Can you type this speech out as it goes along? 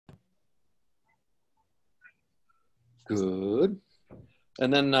Good.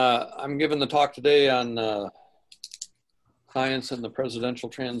 And then I'm giving the talk today on science and the presidential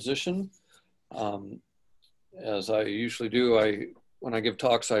transition. As I usually do, when I give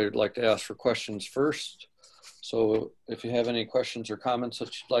talks, I like to ask for questions first. So if you have any questions or comments that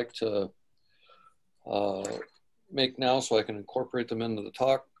you'd like to make now so I can incorporate them into the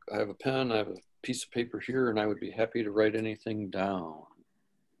talk, I have a pen, I have a piece of paper here, and I would be happy to write anything down.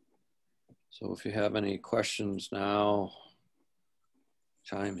 So if you have any questions now,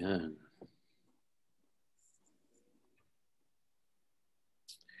 chime in.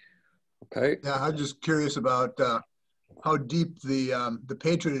 Okay. Yeah, I'm just curious about how deep the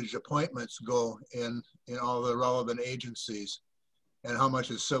patronage appointments go in all the relevant agencies, and how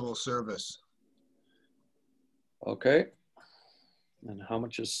much is civil service. Okay. And how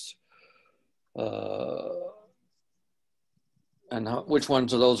much is, which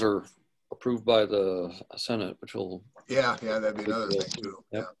ones of those are approved by the Senate, which will... Yeah, that'd be another thing too.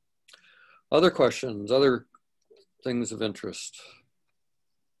 Yep. Yeah. Other questions, other things of interest?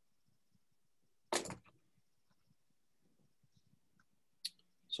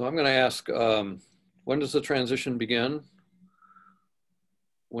 So I'm going to ask, when does the transition begin?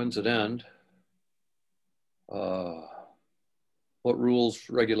 When's it end? What rules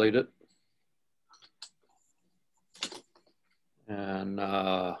regulate it? And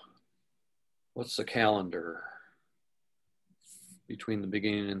what's the calendar between the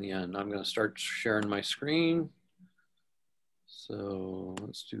beginning and the end? I'm going to start sharing my screen. So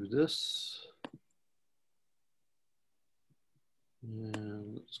let's do this.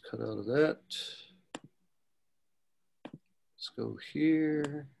 And let's cut out of that. Let's go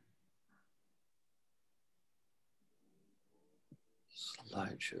here.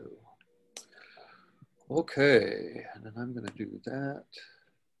 Slideshow. Okay, and then I'm going to do that.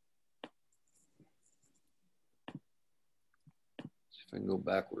 See if I can go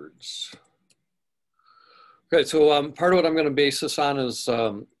backwards. Okay, so part of what I'm going to base this on is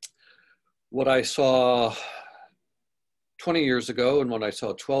what I saw 20 years ago and what I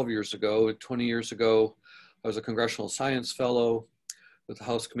saw 12 years ago. 20 years ago, I was a Congressional Science Fellow with the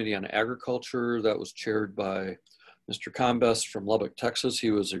House Committee on Agriculture that was chaired by Mr. Combest from Lubbock, Texas.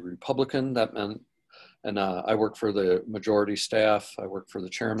 He was a Republican. That meant, and I worked for the majority staff. I worked for the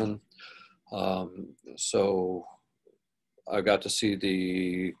chairman. So I got to see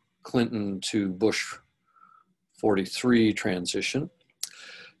the Clinton to Bush 43 transition.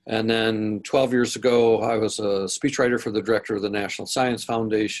 And then 12 years ago, I was a speechwriter for the director of the National Science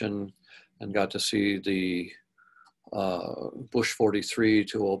Foundation and got to see the Bush 43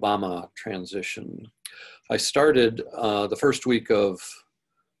 to Obama transition. I started the first week of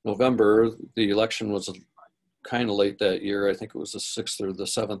November. The election was kind of late that year. I think it was the 6th or the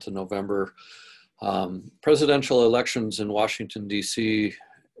 7th of November. Presidential elections in Washington, D.C.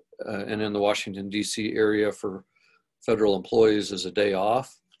 And in the Washington, D.C. area for federal employees is a day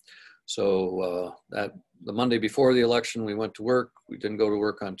off. So the Monday before the election, we went to work. We didn't go to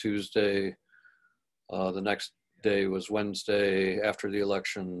work on Tuesday. The next day was Wednesday after the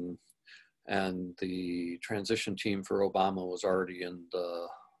election, and the transition team for Obama was already in the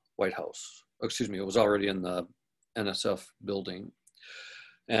White House. Excuse me, it was already in the NSF building.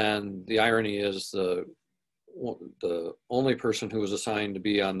 And the irony is the only person who was assigned to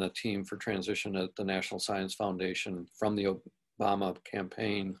be on the team for transition at the National Science Foundation from the Obama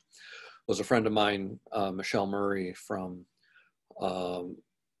campaign was a friend of mine, Michelle Murray, from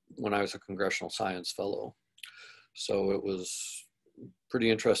when I was a Congressional Science Fellow. So it was pretty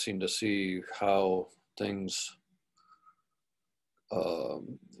interesting to see how things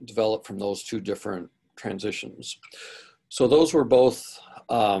developed from those two different transitions. So those were both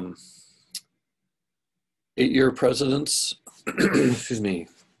 8-year presidents. Excuse me.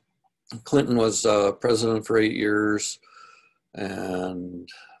 Clinton was president for 8 years, and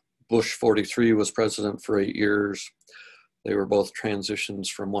Bush 43 was president for 8 years. They were both transitions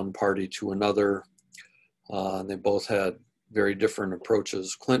from one party to another. They both had very different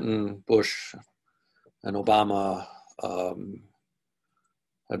approaches. Clinton, Bush, and Obama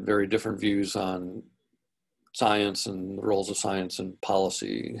had very different views on science and the roles of science and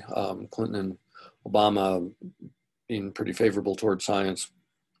policy. Clinton and Obama being pretty favorable towards science.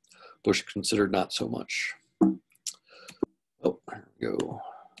 Bush considered not so much. Oh, there we go.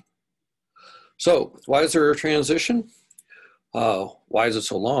 So why is there a transition? Why is it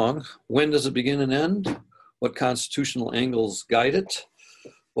so long? When does it begin and end? What constitutional angles guide it?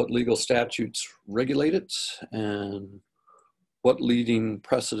 What legal statutes regulate it? And what leading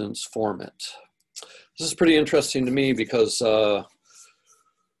precedents form it? This is pretty interesting to me because got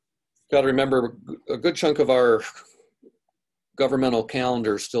to remember a good chunk of our governmental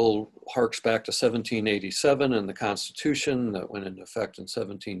calendar still harks back to 1787 and the Constitution that went into effect in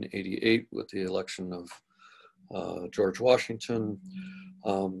 1788 with the election of George Washington.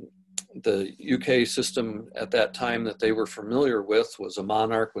 The UK system at that time that they were familiar with was a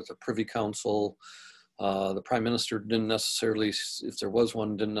monarch with a privy council. The prime minister didn't necessarily, if there was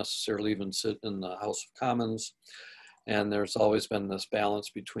one, didn't necessarily even sit in the House of Commons. And there's always been this balance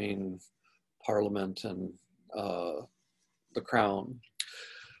between Parliament and the Crown.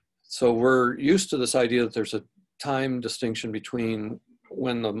 So we're used to this idea that there's a time distinction between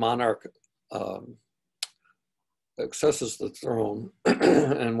when the monarch accesses the throne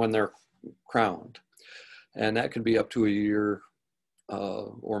and when they're crowned. And that can be up to a year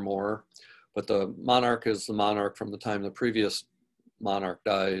or more. But the monarch is the monarch from the time the previous monarch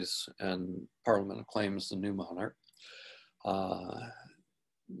dies and Parliament claims the new monarch.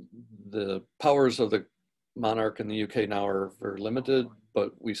 The powers of the monarch in the UK now are very limited,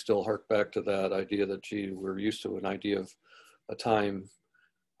 but we still hark back to that idea that, gee, we're used to an idea of a time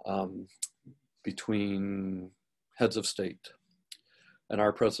between heads of state. And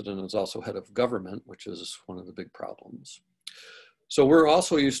our president is also head of government, which is one of the big problems. So we're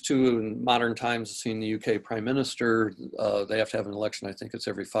also used to, in modern times, seeing the UK prime minister. They have to have an election. I think it's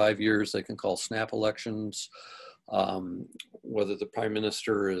every 5 years. They can call snap elections. Whether the prime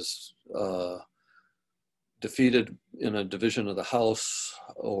minister is defeated in a division of the House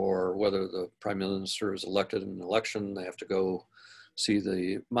or whether the prime minister is elected in an election, they have to go see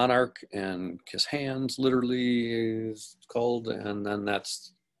the monarch and kiss hands, literally is called, and then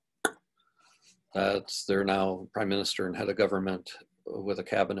that's they're now prime minister and head of government with a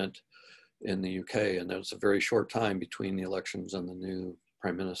cabinet in the UK, and there's a very short time between the elections and the new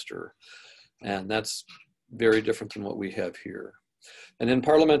prime minister, and that's very different than what we have here. And in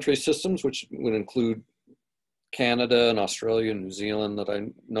parliamentary systems, which would include Canada and Australia and New Zealand that I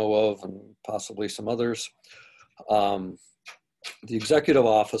know of, and possibly some others, the executive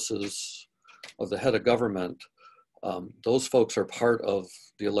offices of the head of government, those folks are part of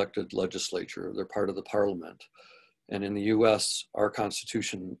the elected legislature. They're part of the parliament. And in the US, our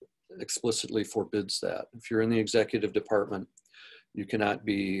Constitution explicitly forbids that. If you're in the executive department, you cannot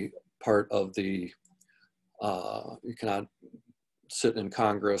be part of the, you cannot sit in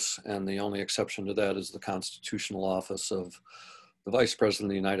Congress, and the only exception to that is the constitutional office of the Vice President of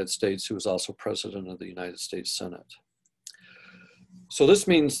the United States, who is also President of the United States Senate. So this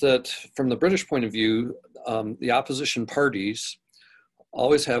means that from the British point of view, the opposition parties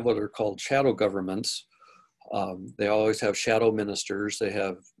always have what are called shadow governments. They always have shadow ministers. They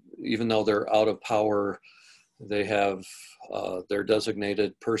have, even though they're out of power, they have their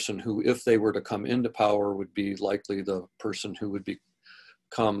designated person who, if they were to come into power, would be likely the person who would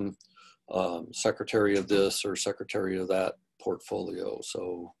become secretary of this or secretary of that portfolio.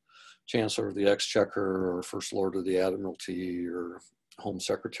 So Chancellor of the Exchequer or First Lord of the Admiralty or Home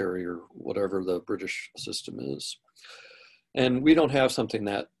Secretary or whatever the British system is. And we don't have something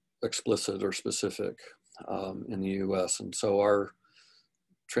that explicit or specific in the US. And so our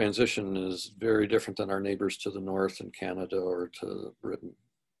transition is very different than our neighbors to the north in Canada or to Britain.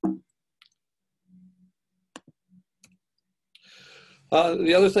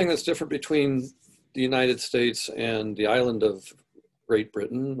 The other thing that's different between the United States and the island of Great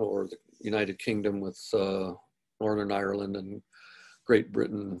Britain, or the United Kingdom with Northern Ireland and Great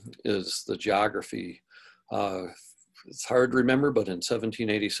Britain, is the geography. It's hard to remember, but in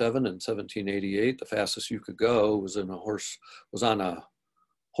 1787 and 1788, the fastest you could go was on a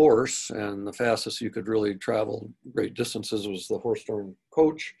horse, and the fastest you could really travel great distances was the horse-drawn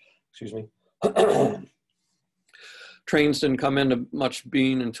coach. Excuse me. Trains didn't come into much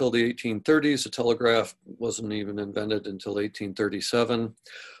being until the 1830s. The telegraph wasn't even invented until 1837.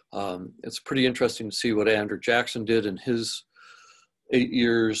 It's pretty interesting to see what Andrew Jackson did in his 8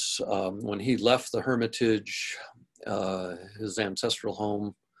 years when he left the Hermitage, his ancestral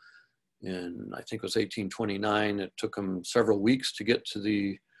home in, I think it was 1829. It took him several weeks to get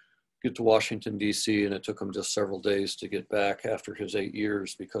to Washington, D.C., and it took him just several days to get back after his 8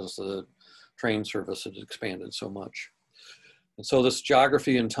 years because the train service had expanded so much. And so this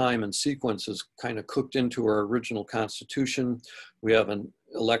geography and time and sequence is kind of cooked into our original Constitution. We have an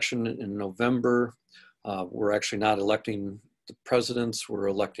election in November. We're actually not electing the presidents, we're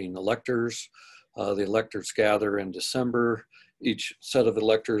electing electors. The electors gather in December. Each set of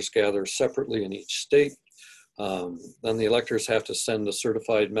electors gathers separately in each state. Then the electors have to send a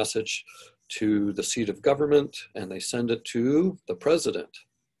certified message to the seat of government, and they send it to the president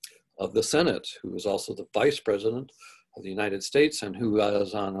of the Senate, who is also the vice president of the United States and who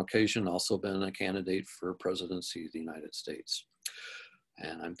has on occasion also been a candidate for presidency of the United States.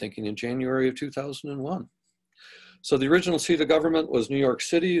 And I'm thinking in January of 2001. So the original seat of government was New York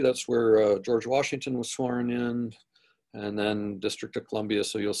City. That's where George Washington was sworn in, and then District of Columbia.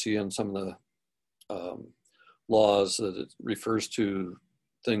 So you'll see in some of the laws that it refers to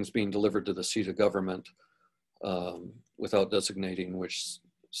things being delivered to the seat of government without designating which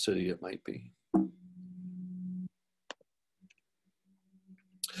city it might be.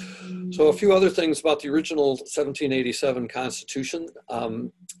 So a few other things about the original 1787 Constitution.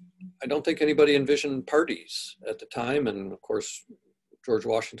 I don't think anybody envisioned parties at the time. And of course, George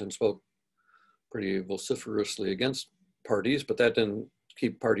Washington spoke pretty vociferously against parties, but that didn't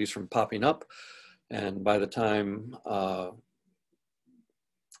keep parties from popping up. And by the time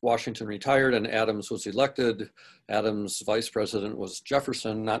Washington retired and Adams was elected, Adams' vice president was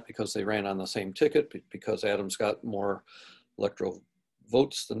Jefferson, not because they ran on the same ticket, but because Adams got more electoral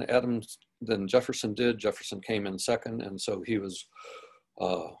votes than Jefferson did. Jefferson came in second, and so he was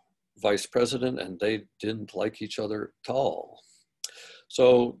vice president, and they didn't like each other at all.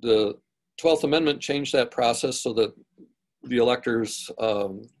 So the 12th Amendment changed that process so that the electors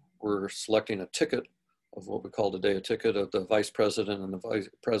were selecting a ticket of what we call today a ticket of the vice president and the vice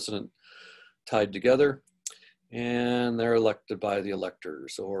president tied together, and they're elected by the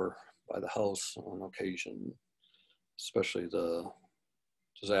electors or by the House on occasion, especially the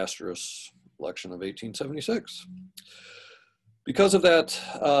disastrous election of 1876. Because of that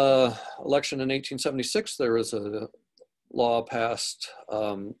election in 1876, there was a law passed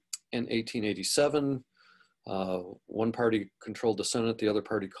in 1887. One party controlled the Senate, the other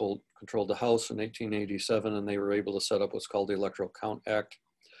party controlled the House in 1887, and they were able to set up what's called the Electoral Count Act.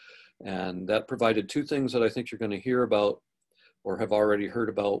 And that provided two things that I think you're going to hear about or have already heard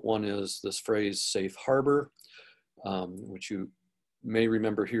about. One is this phrase, safe harbor, which you may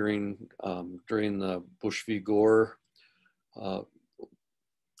remember hearing during the Bush v. Gore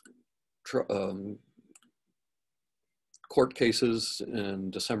court cases in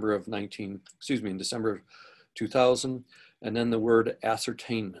December of 2000, and then the word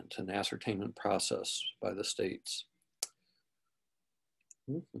ascertainment, an ascertainment process by the states.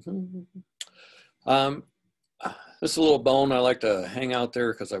 This is a little bone. I like to hang out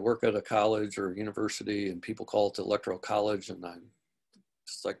there because I work at a college or university and people call it the Electoral College, and I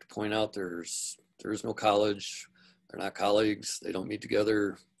just like to point out there is no college. They're not colleagues. They don't meet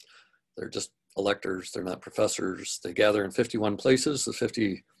together. They're just electors. They're not professors. They gather in 51 places, the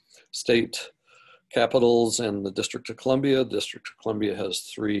 50 state capitals and the District of Columbia. The District of Columbia has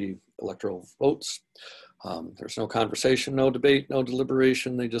 3 electoral votes. There's no conversation, no debate, no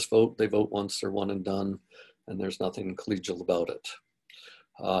deliberation. They just vote. They vote once, they're one and done, and there's nothing collegial about it.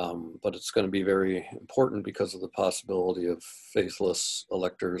 But it's going to be very important because of the possibility of faithless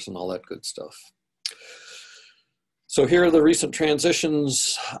electors and all that good stuff. So here are the recent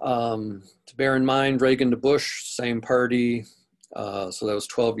transitions to bear in mind. Reagan to Bush, same party. So that was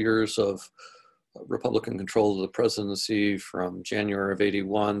 12 years of Republican control of the presidency from January of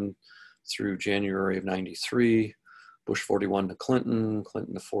 81 through January of 93. Bush 41 to Clinton,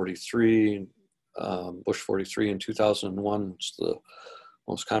 Clinton to 43, Bush 43 in 2001, which is the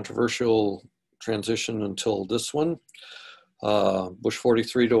most controversial transition until this one. Bush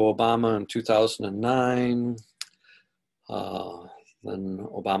 43 to Obama in 2009. Then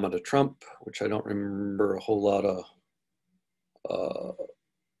Obama to Trump, which I don't remember a whole lot of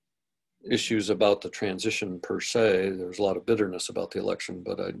issues about the transition per se. There was a lot of bitterness about the election,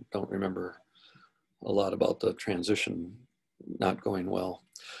 but I don't remember a lot about the transition not going well.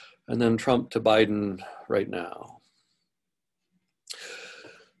 And then Trump to Biden right now.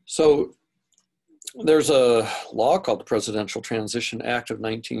 So there's a law called the Presidential Transition Act of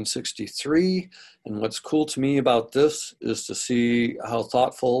 1963. And what's cool to me about this is to see how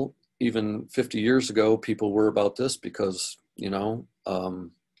thoughtful even 50 years ago people were about this, because, you know,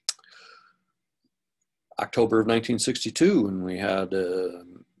 October of 1962, when we had a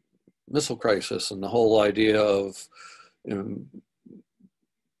missile crisis and the whole idea of, you know,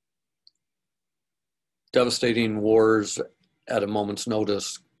 devastating wars at a moment's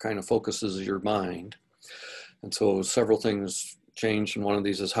notice kind of focuses your mind. And so several things changed, and one of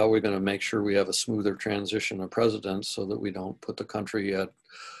these is how we're going to make sure we have a smoother transition of presidents so that we don't put the country at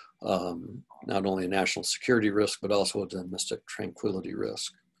not only a national security risk, but also a domestic tranquility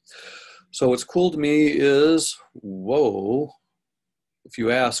risk. So what's cool to me is, whoa, if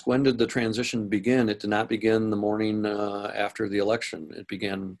you ask, when did the transition begin? It did not begin the morning after the election. It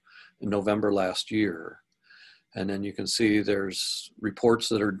began in November last year. And then you can see there's reports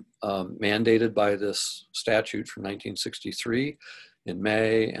that are mandated by this statute from 1963 in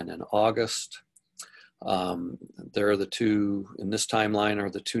May and in August. There are the two, in this timeline, are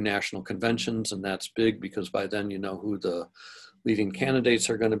the two national conventions, and that's big because by then you know who the leading candidates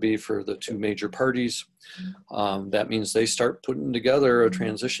are going to be for the two major parties. That means they start putting together a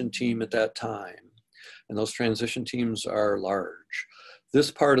transition team at that time. And those transition teams are large. This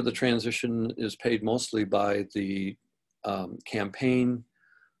part of the transition is paid mostly by the campaign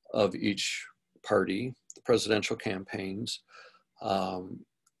of each party, the presidential campaigns.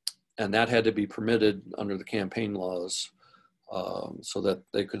 And that had to be permitted under the campaign laws so that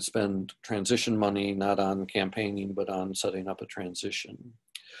they could spend transition money, not on campaigning, but on setting up a transition.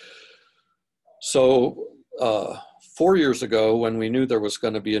 So 4 years ago, when we knew there was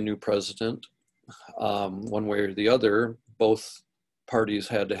going to be a new president, one way or the other, both parties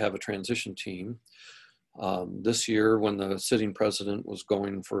had to have a transition team. This year, when the sitting president was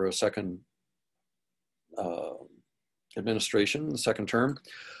going for a second administration, the second term,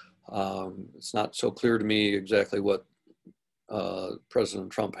 it's not so clear to me exactly what President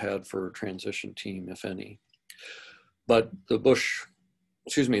Trump had for a transition team, if any. But the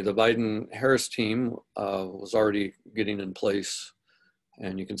Biden-Harris team was already getting in place.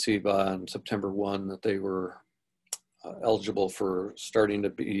 And you can see on September 1 that they were eligible for starting to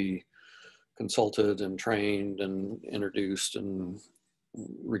be consulted and trained and introduced. And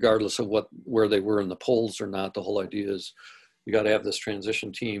regardless of where they were in the polls or not, the whole idea is you got to have this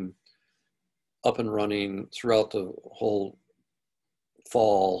transition team up and running throughout the whole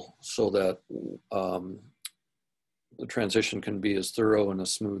fall so that the transition can be as thorough and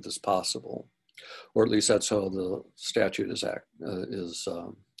as smooth as possible. Or at least that's how the statute is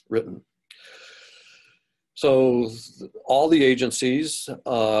written. So all the agencies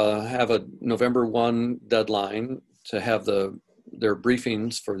have a November 1 deadline to have their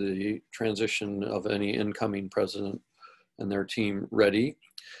briefings for the transition of any incoming president and their team ready.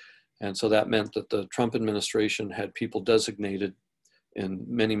 And so that meant that the Trump administration had people designated in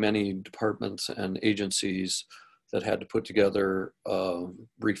many, many departments and agencies that had to put together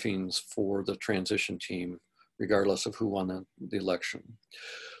briefings for the transition team, regardless of who won the election.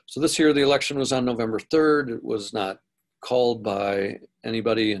 So this year, the election was on November 3rd. It was not called by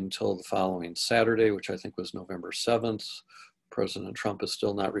anybody until the following Saturday, which I think was November 7th. President Trump is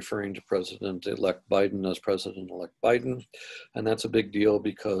still not referring to President-elect Biden as President-elect Biden. And that's a big deal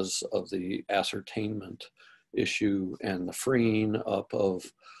because of the ascertainment issue and the freeing up of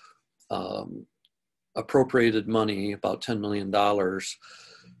appropriated money, about $10 million,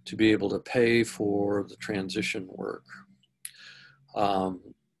 to be able to pay for the transition work.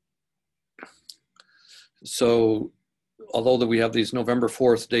 So although we have these November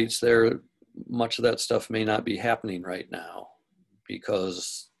 4th dates there, much of that stuff may not be happening right now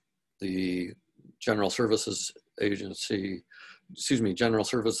because the General Services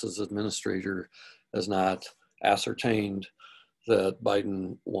Administrator has not ascertained that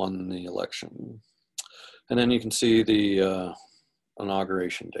Biden won the election. And then you can see the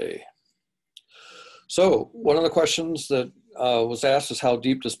inauguration day. So one of the questions that was asked is, how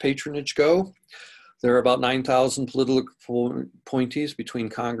deep does patronage go? There are about 9,000 political appointees between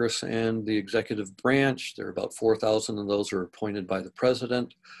Congress and the executive branch. There are about 4,000 of those are appointed by the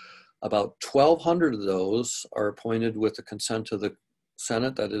president. About 1,200 of those are appointed with the consent of the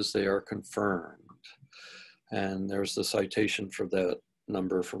Senate, that is, they are confirmed. And there's the citation for that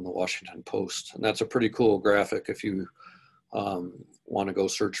number from the Washington Post. And that's a pretty cool graphic if you want to go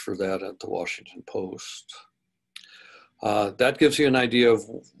search for that at the Washington Post. That gives you an idea of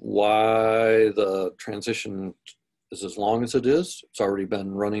why the transition is as long as it is. It's already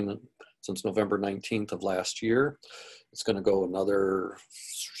been running since November 19th of last year. It's going to go another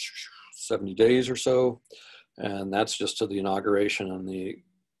 70 days or so. And that's just to the inauguration, and the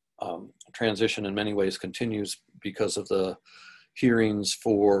transition in many ways continues because of the hearings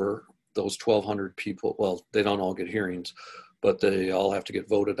for those 1,200 people. Well, they don't all get hearings, but they all have to get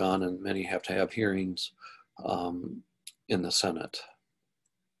voted on, and many have to have hearings in the Senate.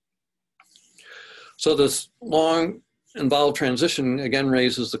 So this long involved transition again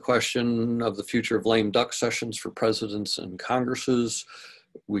raises the question of the future of lame duck sessions for presidents and Congresses.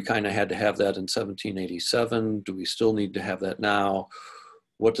 We kind of had to have that in 1787. Do we still need to have that now?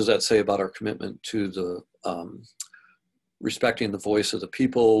 What does that say about our commitment to the respecting the voice of the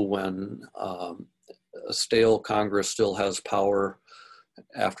people when a stale Congress still has power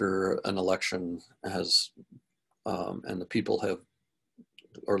after an election has, and the people have,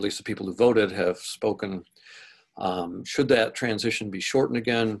 or at least the people who voted have spoken? Should that transition be shortened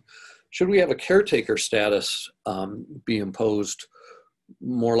again? should we have a caretaker status be imposed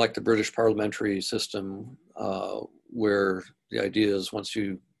more like the British parliamentary system, where the idea is once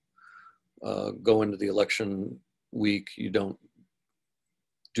you go into the election week, you don't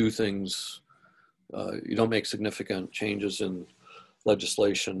do things, you don't make significant changes in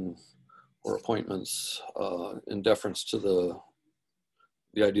legislation or appointments in deference to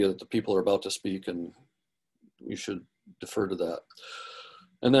the idea that the people are about to speak, and you should defer to that.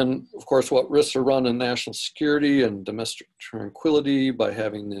 And then, of course, what risks are run in national security and domestic tranquility by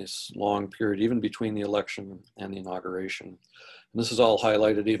having this long period, even between the election and the inauguration. And this is all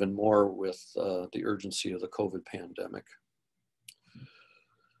highlighted even more with the urgency of the COVID pandemic.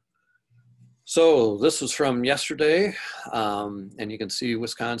 So this is from yesterday, and you can see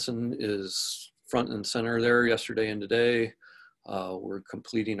Wisconsin is front and center there yesterday and today. We're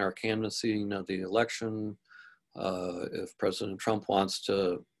completing our canvassing of the election. If President Trump wants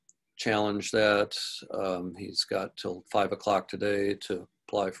to challenge that, he's got till 5 o'clock today to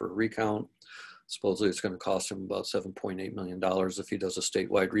apply for a recount. Supposedly it's going to cost him about $7.8 million if he does a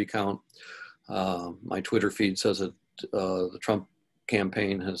statewide recount. My Twitter feed says that the Trump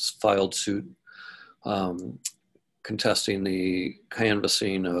campaign has filed suit contesting the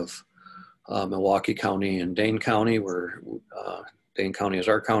canvassing of Milwaukee County and Dane County, where Dane County is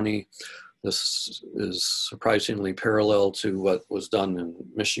our county. This is surprisingly parallel to what was done in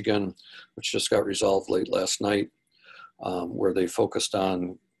Michigan, which just got resolved late last night, where they focused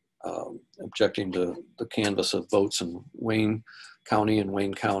on objecting to the canvass of votes in Wayne County, and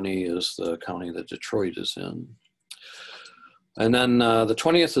Wayne County is the county that Detroit is in. And then the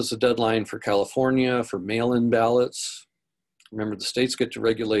 20th is the deadline for California for mail-in ballots. Remember, the states get to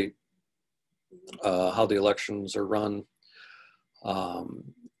regulate how the elections are run.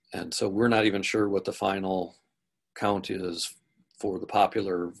 And so we're not even sure what the final count is for the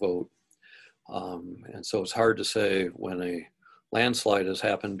popular vote. And so it's hard to say when a landslide has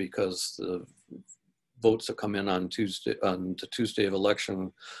happened, because the votes that come in on the Tuesday of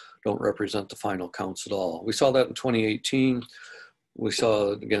election don't represent the final counts at all. We saw that in 2018. We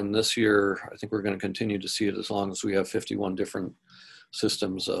saw it again this year. I think we're going to continue to see it as long as we have 51 different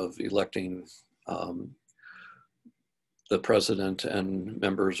systems of electing the president and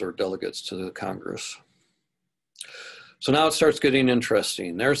members or delegates to the Congress. So now it starts getting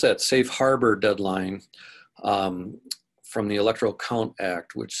interesting. There's that safe harbor deadline from the Electoral Count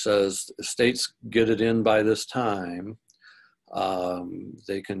Act, which says if states get it in by this time,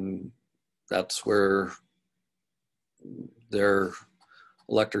 they can, that's where their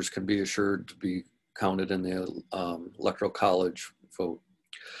electors can be assured to be counted in the Electoral College vote.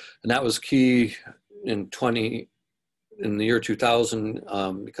 And that was key in the year 2000,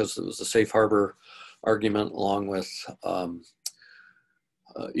 because it was the safe harbor argument, along with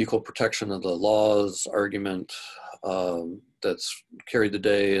equal protection of the laws argument that's carried the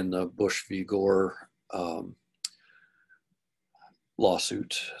day in the Bush v. Gore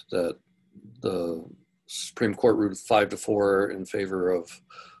lawsuit that the Supreme Court ruled 5-4 in favor of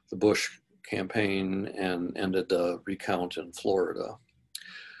the Bush campaign and ended the recount in Florida.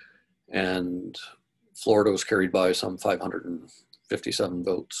 And Florida was carried by some 557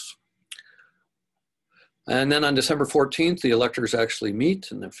 votes. And then on December 14th, the electors actually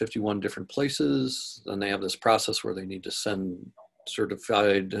meet in the 51 different places. Then they have this process where they need to send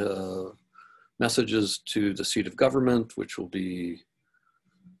certified messages to the seat of government, which will be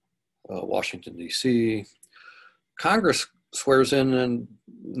Washington, D.C. Congress swears in at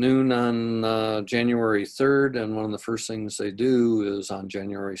noon on January 3rd, and one of the first things they do is on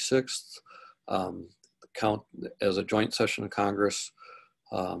January 6th, count as a joint session of Congress.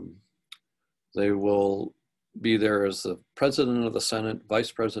 They will be there as the President of the Senate,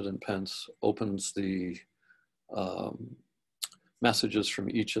 Vice President Pence opens the messages from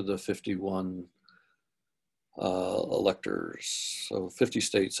each of the 51 electors, so 50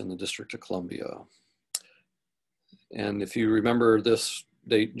 states in the District of Columbia. And if you remember this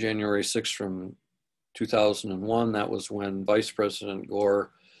date, January 6th from 2001, that was when Vice President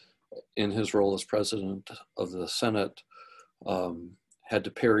Gore, in his role as President of the Senate, had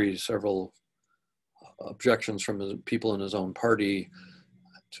to parry several objections from the people in his own party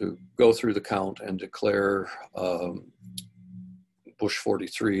to go through the count and declare Bush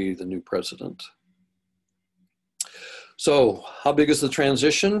 43 the new president. So how big is the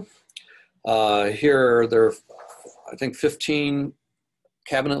transition? Here there are, I think, 15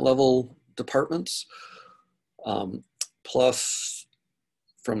 cabinet level departments, plus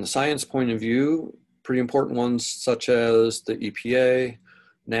from the science point of view, pretty important ones such as the EPA,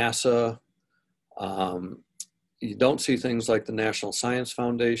 NASA, you don't see things like the National Science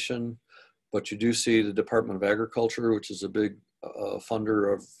Foundation, but you do see the Department of Agriculture, which is a big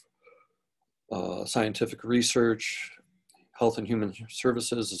funder of scientific research. Health and Human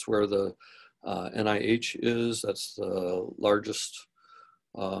Services is where the NIH is. That's the largest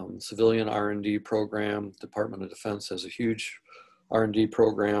civilian R&D program. Department of Defense has a huge R&D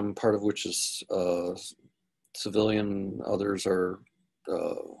program, part of which is civilian, others are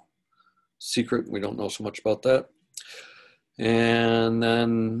secret. We don't know so much about that. And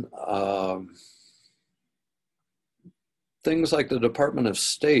then things like the Department of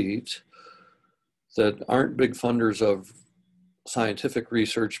State that aren't big funders of scientific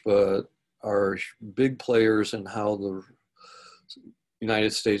research, but are big players in how the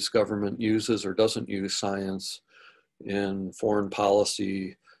United States government uses or doesn't use science in foreign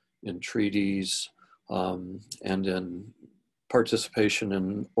policy, in treaties, and in participation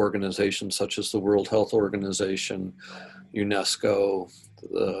in organizations such as the World Health Organization, UNESCO,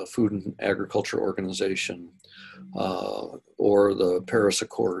 the Food and Agriculture Organization, or the Paris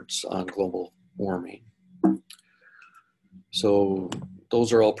Accords on global warming. So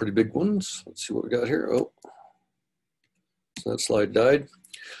those are all pretty big ones. Let's see what we got here. Oh, so that slide died.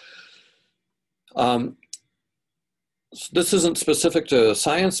 So this isn't specific to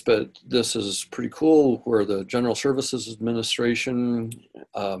science, but this is pretty cool, where the General Services Administration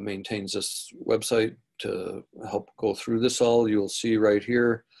maintains this website to help go through this all. You'll see right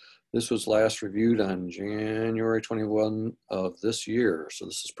here, this was last reviewed on January 21 of this year. So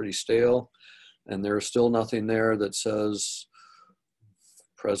this is pretty stale. And there's still nothing there that says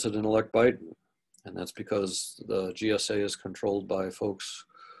President-elect Biden. And that's because the GSA is controlled by folks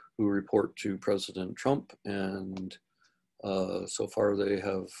who report to President Trump, and so far they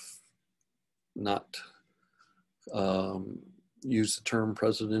have not used the term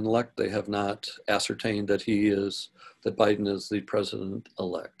president-elect. They have not ascertained that that Biden is the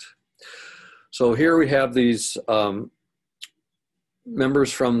president-elect. So here we have these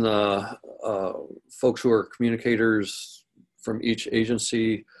members from the folks who are communicators from each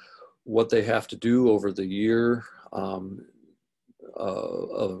agency, what they have to do over the year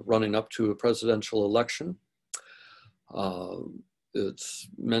running up to a presidential election. It's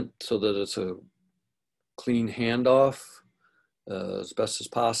meant so that it's a clean handoff as best as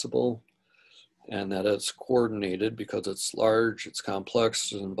possible, and that it's coordinated because it's large, it's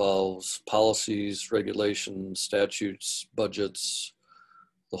complex, it involves policies, regulations, statutes, budgets,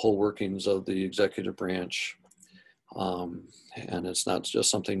 the whole workings of the executive branch. And it's not just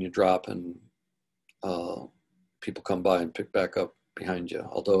something you drop and people come by and pick back up behind you,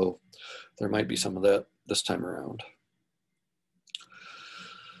 although there might be some of that this time around.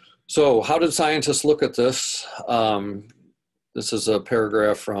 So how did scientists look at this? This is a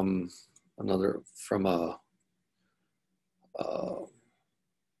paragraph from a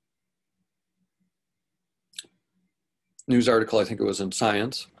news article, I think it was in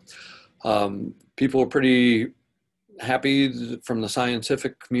Science. People were pretty happy from the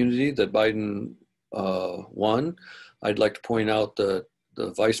scientific community that Biden won. I'd like to point out that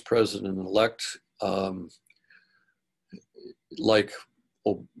the vice president-elect, like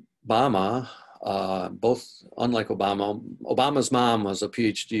Obama, unlike Obama's mom was a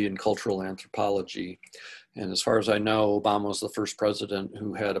PhD in cultural anthropology. And as far as I know, Obama was the first president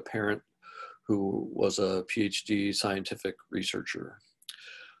who had a parent who was a PhD scientific researcher.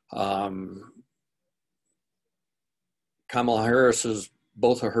 Kamala Harris's,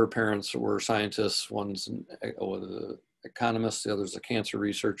 both of her parents were scientists. One's an economist, the other's a cancer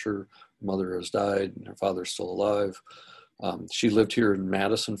researcher. Her mother has died, and her father's still alive. She lived here in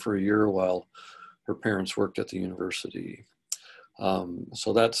Madison for a year while her parents worked at the university.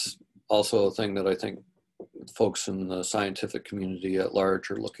 So that's also a thing that I think folks in the scientific community at large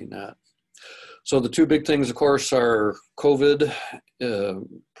are looking at. So the two big things, of course, are COVID,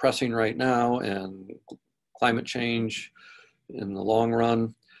 pressing right now, and climate change in the long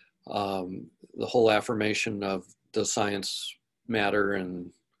run. The whole affirmation of does science matter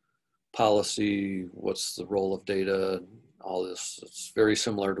in policy, what's the role of data, all this. It's very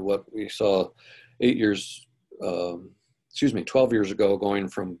similar to what we saw 12 years ago, going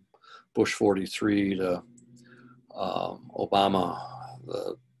from Bush 43 to Obama.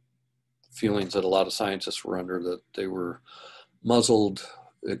 The feelings that a lot of scientists were under, that they were muzzled,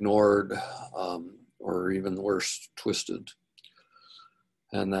 ignored, or even worse, twisted.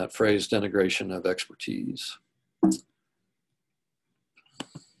 And that phrase, denigration of expertise.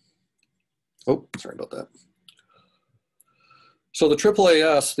 Oh, sorry about that. So the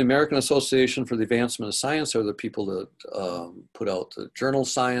AAAS, the American Association for the Advancement of Science, are the people that put out the journal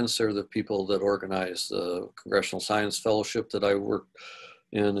Science. They're the people that organize the Congressional Science Fellowship that I worked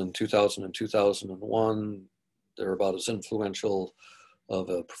in 2000 and 2001. They're about as influential of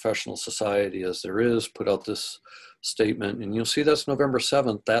a professional society as there is, put out this statement. And you'll see that's November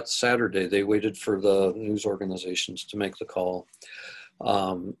 7th, that Saturday. They waited for the news organizations to make the call.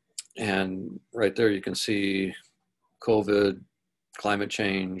 And right there you can see COVID, climate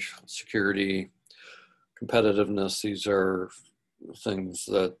change, security, competitiveness. These are things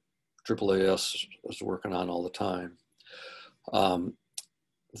that AAAS is working on all the time.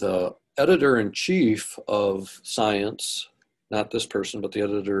 The editor-in-chief of Science, not this person, but the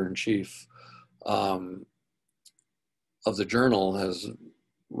editor-in-chief of the journal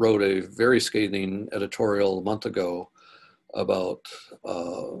wrote a very scathing editorial a month ago about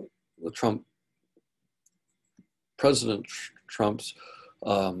the President Trump's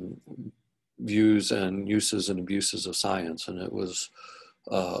views and uses and abuses of science, and it was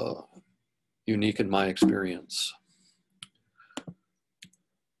unique in my experience.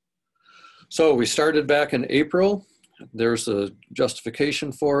 So we started back in April. There's a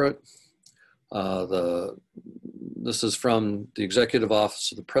justification for it. This is from the Executive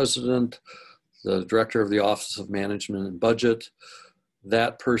Office of the President, the Director of the Office of Management and Budget.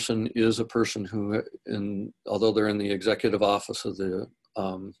 That person is a person who, although they're in the Executive Office of the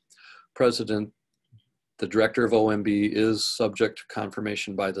President, the Director of OMB is subject to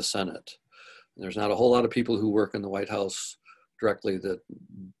confirmation by the Senate. There's not a whole lot of people who work in the White House directly that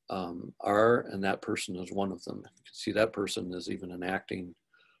are, and that person is one of them. You can see that person is even enacting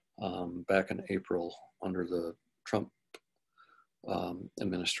back in April under the Trump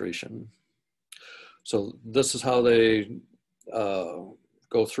administration. So this is how they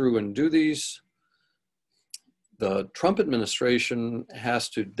go through and do these. The Trump administration has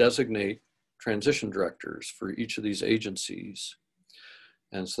to designate transition directors for each of these agencies.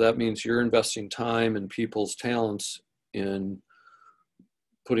 And so that means you're investing time and people's talents in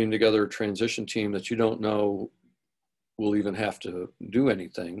putting together a transition team that you don't know will even have to do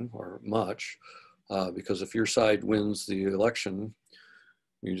anything or much, because if your side wins the election,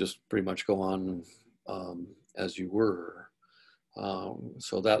 you just pretty much go on as you were.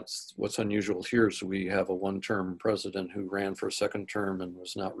 So that's what's unusual here is we have a one-term president who ran for a second term and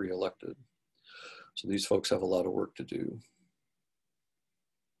was not reelected. So these folks have a lot of work to do.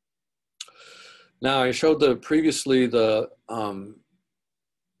 Now I showed previously the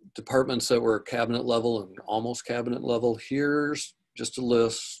departments that were cabinet level and almost cabinet level. Here's just a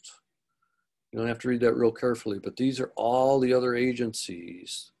list. You don't have to read that real carefully, but these are all the other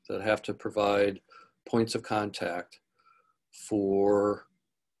agencies that have to provide points of contact for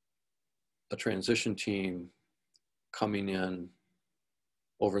a transition team coming in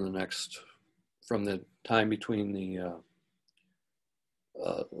over the next, from the time between the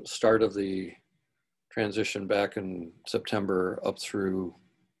start of the transition back in September up through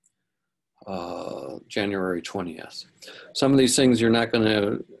January 20th. Some of these things you're not going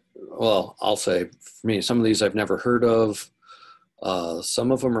to, well, I'll say for me, some of these I've never heard of.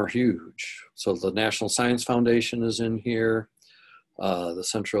 Some of them are huge. So the National Science Foundation is in here. The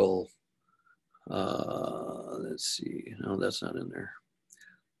Central, let's see, no, that's not in there.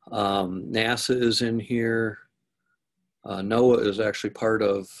 NASA is in here. NOAA is actually part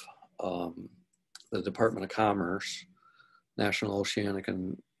of the Department of Commerce, National Oceanic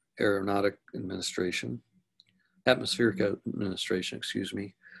and Aeronautic Administration, Atmospheric Administration, excuse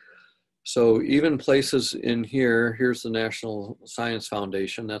me. So even places in here, here's the National Science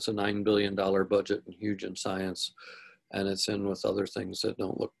Foundation. That's a $9 billion budget and huge in science. And it's in with other things that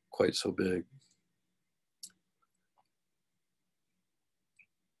don't look quite so big.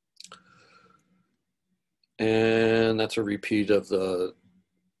 And that's a repeat of the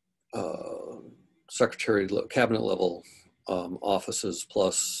secretary, cabinet level offices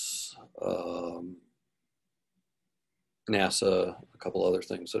plus NASA, a couple other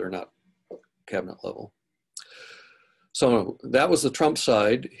things that are not cabinet level. So that was the Trump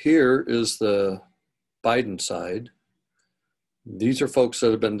side. Here is the Biden side. These are folks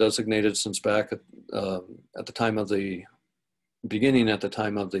that have been designated since back at the time of the beginning, at the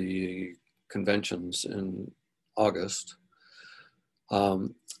time of the conventions in August.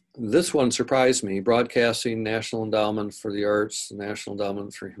 This one surprised me: Broadcasting, National Endowment for the Arts, the National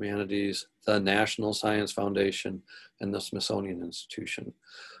Endowment for Humanities, the National Science Foundation, and the Smithsonian Institution.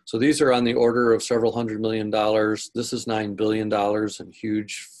 So these are on the order of several $100 million. This is $9 billion and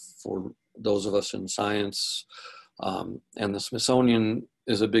huge for those of us in science. And the Smithsonian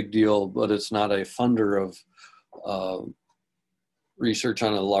is a big deal, but it's not a funder of research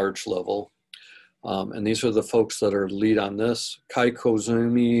on a large level. And these are the folks that are lead on this. Kai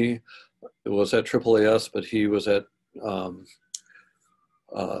Kozumi was at AAAS, but he was at,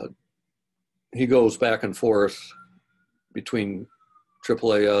 he goes back and forth between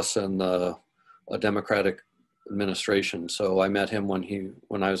AAAS and a Democratic administration. So I met him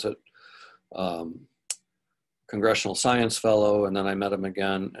when I was at Congressional Science Fellow, and then I met him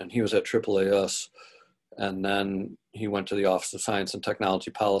again, and he was at AAAS, and then he went to the Office of Science and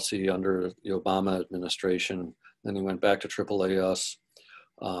Technology Policy under the Obama administration. Then he went back to AAAS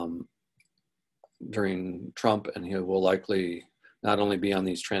during Trump, and he will likely not only be on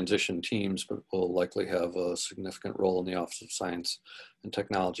these transition teams, but will likely have a significant role in the Office of Science and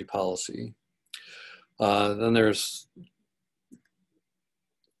Technology Policy. Then there's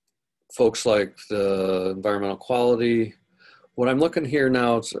folks like the environmental quality. What I'm looking here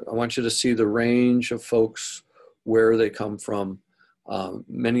now is I want you to see the range of folks, where they come from.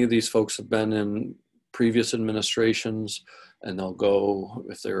 Many of these folks have been in previous administrations, and they'll go,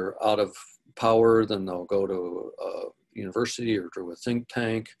 if they're out of power, then they'll go to a university or to a think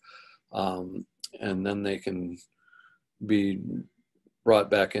tank, and then they can be brought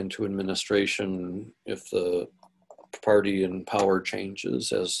back into administration if the party in power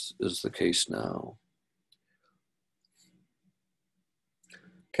changes, as is the case now.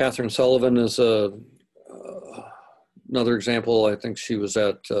 Catherine Sullivan is another example. I think she was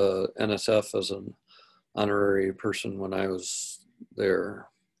at NSF as an honorary person when I was there.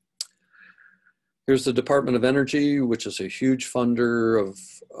 Here's the Department of Energy, which is a huge funder of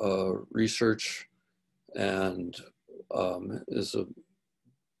research and is a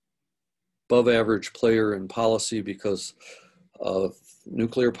above average player in policy because of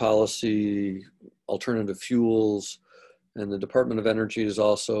nuclear policy, alternative fuels, and the Department of Energy is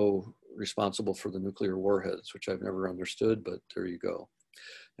also responsible for the nuclear warheads, which I've never understood, but there you go.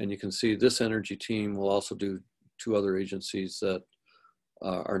 And you can see this energy team will also do 2 other agencies that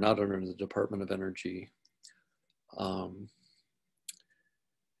are not under the Department of Energy. And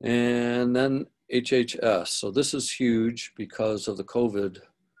then HHS. So this is huge because of the COVID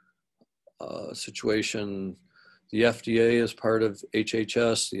situation. The FDA is part of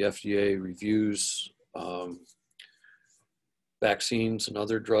HHS. The FDA reviews vaccines and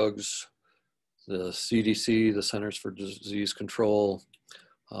other drugs. The CDC, the Centers for Disease Control,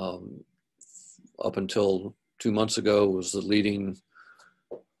 up until 2 months ago was the leading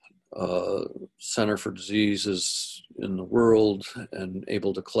center for diseases in the world and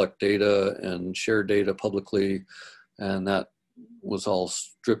able to collect data and share data publicly, and that was all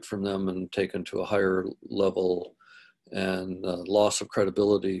stripped from them and taken to a higher level, and loss of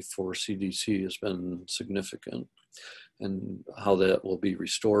credibility for CDC has been significant, and how that will be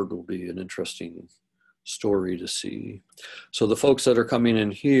restored will be an interesting story to see. So the folks that are coming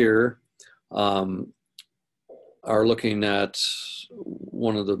in here are looking at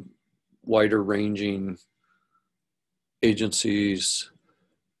one of the wider ranging agencies,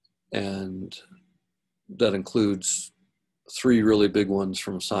 and that includes 3 really big ones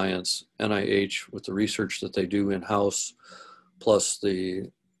from science: NIH with the research that they do in-house, plus the,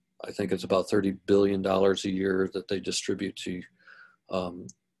 I think it's about $30 billion a year that they distribute to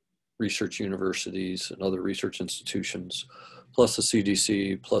research universities and other research institutions, plus the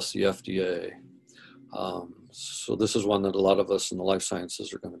CDC, plus the FDA. So this is one that a lot of us in the life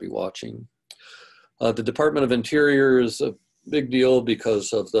sciences are going to be watching. The Department of Interior is a big deal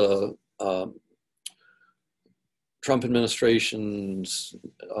because of the Trump administration's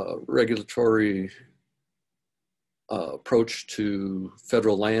regulatory approach to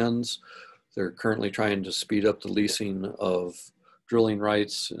federal lands. They're currently trying to speed up the leasing of drilling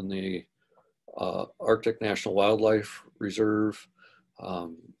rights in the Arctic National Wildlife Reserve,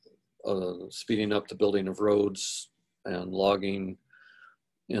 speeding up the building of roads and logging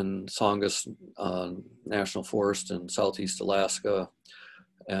in Songus National Forest in Southeast Alaska,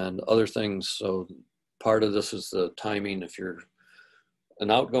 and other things. So part of this is the timing. If you're an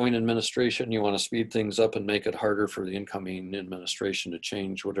outgoing administration, you want to speed things up and make it harder for the incoming administration to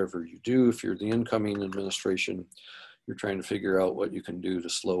change whatever you do. If you're the incoming administration, you're trying to figure out what you can do to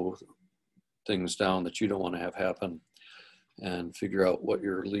slow things down that you don't want to have happen, and figure out what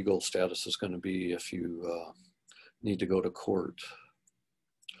your legal status is going to be if you need to go to court.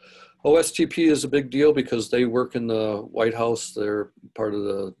 OSTP is a big deal because they work in the White House. They're part of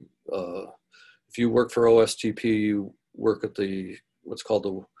the, if you work for OSTP, you work at the, what's called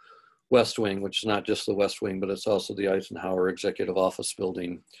the West Wing, which is not just the West Wing, but it's also the Eisenhower Executive Office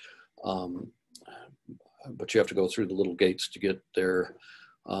Building. But you have to go through the little gates to get there.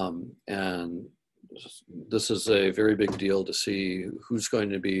 And this is a very big deal to see who's going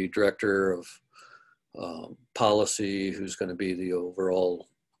to be director of policy, who's going to be the overall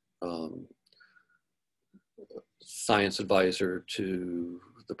science advisor to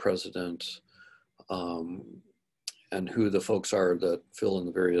the president, and who the folks are that fill in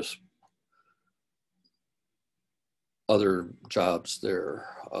the various other jobs there.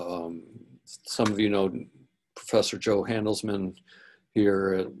 Some of you know Professor Jo Handelsman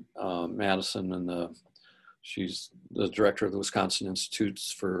here at Madison, and she's the director of the Wisconsin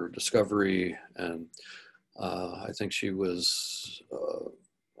Institutes for Discovery, and I think she was,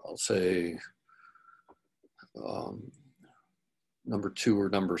 I'll say, number 2 or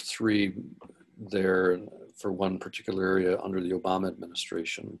number 3 there for one particular area under the Obama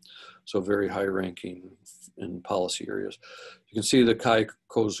administration. So very high ranking in policy areas. You can see that Kai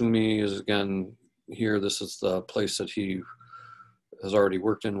Kozumi is again here. This is the place that he has already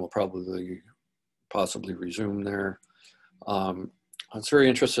worked in, will possibly resume there. It's very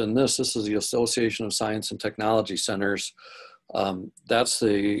interested in this. This is the Association of Science and Technology Centers. That's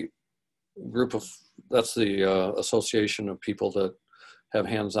the group of, that's the association of people that have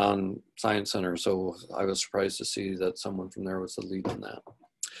hands-on science centers. So I was surprised to see that someone from there was the lead in that.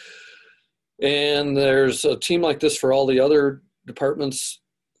 And there's a team like this for all the other departments,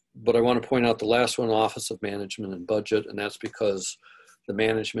 but I want to point out the last one, Office of Management and Budget, and that's because the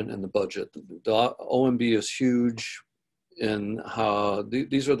management and the budget. The OMB is huge in how,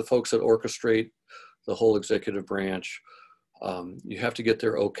 these are the folks that orchestrate the whole executive branch. You have to get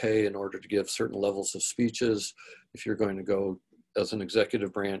their okay in order to give certain levels of speeches. If you're going to go as an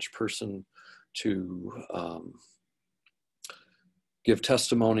executive branch person to give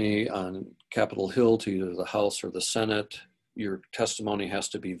testimony on Capitol Hill to either the House or the Senate, your testimony has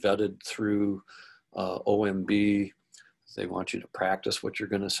to be vetted through OMB. They want you to practice what you're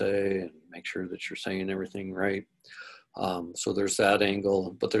going to say and make sure that you're saying everything right. So there's that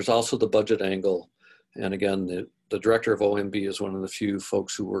angle, but there's also the budget angle. And again, the director of OMB is one of the few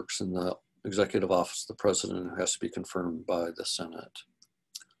folks who works in the executive office of the president, who has to be confirmed by the Senate.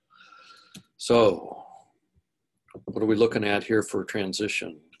 So what are we looking at here for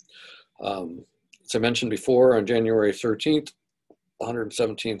transition? As I mentioned before, on January 13th, the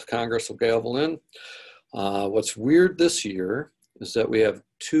 117th Congress will gavel in. What's weird this year is that we have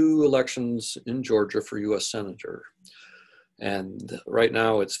 2 elections in Georgia for US Senator. And right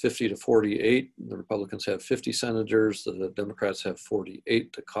now it's 50 to 48. The Republicans have 50 senators. The Democrats have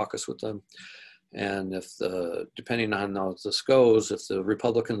 48 to caucus with them. And if depending on how this goes, if the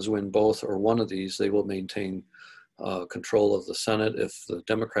Republicans win both or one of these, they will maintain control of the Senate. If the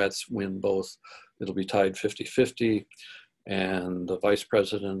Democrats win both, it'll be tied 50-50. And the Vice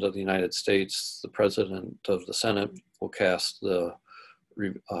President of the United States, the President of the Senate, will cast the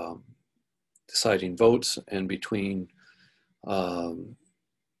deciding votes. And between and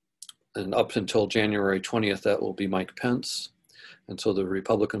up until January 20th, that will be Mike Pence. And so the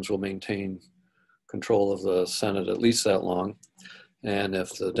Republicans will maintain control of the Senate at least that long. And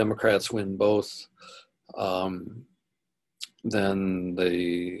if the Democrats win both, then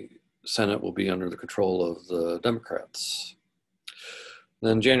the Senate will be under the control of the Democrats.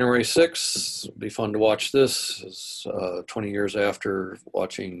 Then January 6th, it'll be fun to watch this. It's 20 years after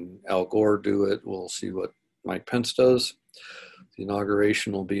watching Al Gore do it. We'll see what Mike Pence does. The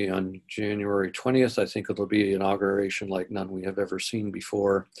inauguration will be on January 20th. I think it'll be an inauguration like none we have ever seen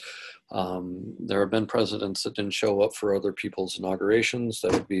before. There have been presidents that didn't show up for other people's inaugurations.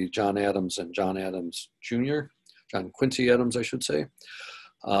 That would be John Adams and John Adams Jr., John Quincy Adams, I should say.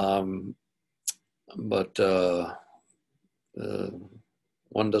 But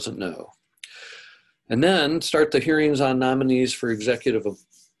one doesn't know. And then start the hearings on nominees for executive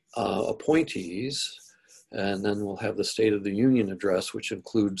appointees. And then we'll have the State of the Union address, which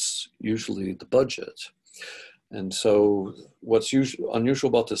includes usually the budget. And so what's unusual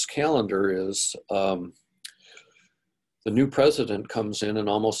about this calendar is the new president comes in and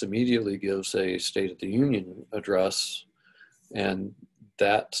almost immediately gives a State of the Union address. And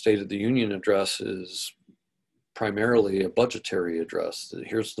that State of the Union address is primarily a budgetary address.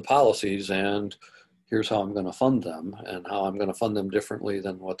 Here's the policies and here's how I'm going to fund them and how I'm going to fund them differently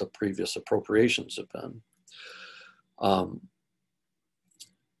than what the previous appropriations have been.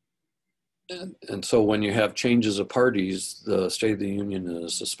 And so when you have changes of parties, the State of the Union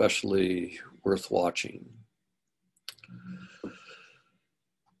is especially worth watching.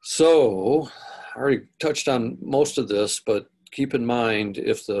 So I already touched on most of this, but keep in mind,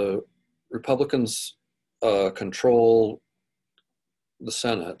 if the Republicans control the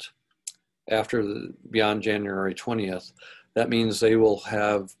Senate beyond January 20th, That means they will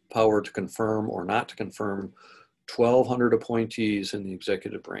have power to confirm or not to confirm 1,200 appointees in the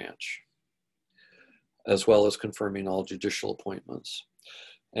executive branch, as well as confirming all judicial appointments.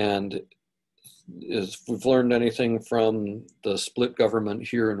 And if we've learned anything from the split government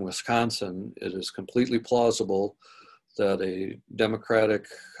here in Wisconsin, it is completely plausible that a Democratic,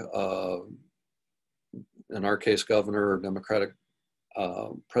 in our case, governor or Democratic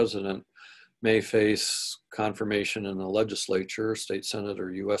president may face confirmation in the legislature, state Senate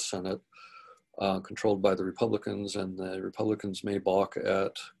or US Senate, controlled by the Republicans, and the Republicans may balk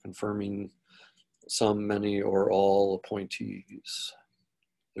at confirming some, many, or all appointees.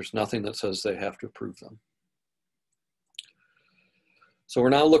 There's nothing that says they have to approve them. So we're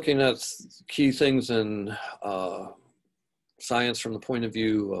now looking at key things in science from the point of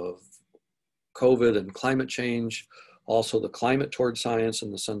view of COVID and climate change, also the climate toward science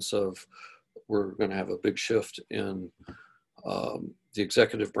in the sense of we're going to have a big shift in the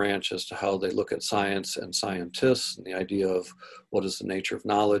executive branch as to how they look at science and scientists, and the idea of what is the nature of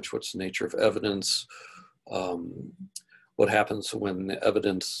knowledge, what's the nature of evidence, what happens when the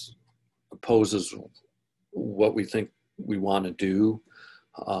evidence opposes what we think we want to do.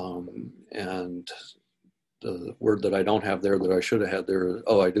 And the word that I don't have there that I should have had there,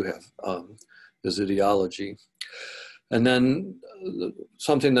 oh, I do have, is ideology. And then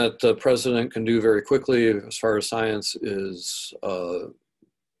something that the president can do very quickly as far as science is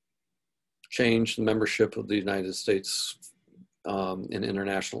change the membership of the United States in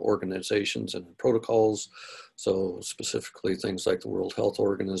international organizations and protocols. So specifically things like the World Health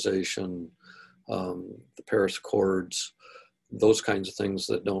Organization, the Paris Accords, those kinds of things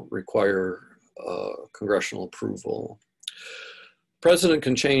that don't require congressional approval. President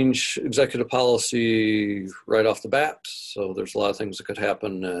can change executive policy right off the bat. So there's a lot of things that could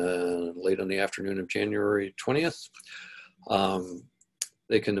happen late in the afternoon of January 20th.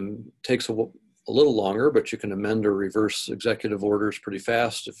 They can, takes a little longer, but you can amend or reverse executive orders pretty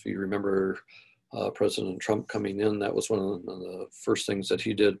fast. If you remember President Trump coming in, that was one of the first things that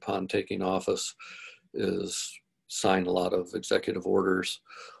he did upon taking office, is sign a lot of executive orders,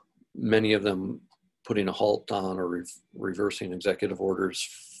 many of them putting a halt on or reversing executive orders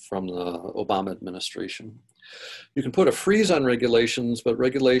from the Obama administration. You can put a freeze on regulations, but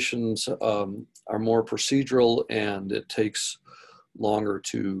regulations are more procedural, and it takes longer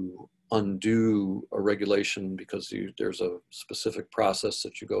to undo a regulation because there's a specific process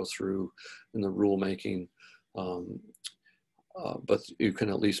that you go through in the rulemaking, but you can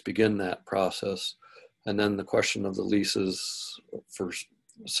at least begin that process. And then the question of the leases for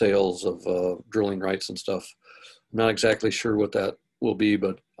sales of drilling rights and stuff. I'm not exactly sure what that will be,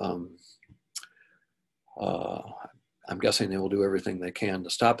 but I'm guessing they will do everything they can to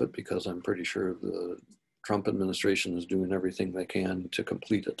stop it, because I'm pretty sure the Trump administration is doing everything they can to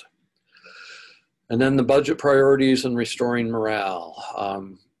complete it. And then the budget priorities and restoring morale.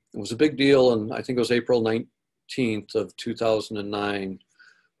 It was a big deal, and I think it was April 19th of 2009.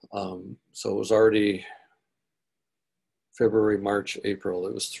 So it was already February, March, April.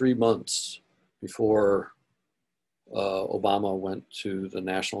 It was 3 months before Obama went to the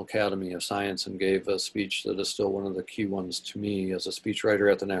National Academy of Science and gave a speech that is still one of the key ones to me as a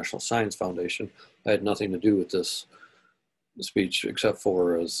speechwriter at the National Science Foundation. I had nothing to do with this speech except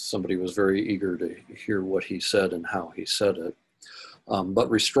for as somebody was very eager to hear what he said and how he said it. But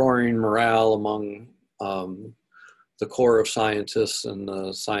restoring morale among the core of scientists and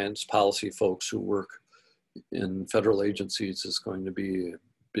the science policy folks who work in federal agencies is going to be a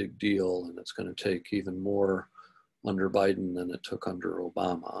big deal, and it's going to take even more under Biden than it took under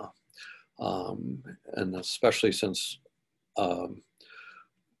Obama. And especially since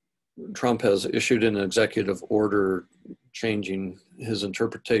Trump has issued an executive order changing his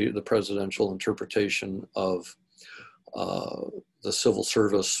the presidential interpretation of the civil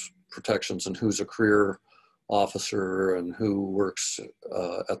service protections and who's a career officer and who works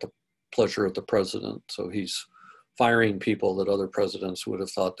at the pleasure of the president. So he's firing people that other presidents would have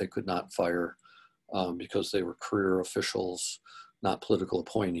thought they could not fire because they were career officials, not political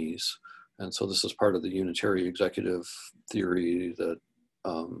appointees. And so this is part of the unitary executive theory that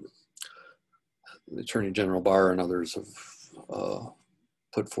the Attorney General Barr and others have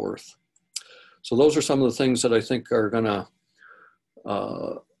put forth. So those are some of the things that I think are gonna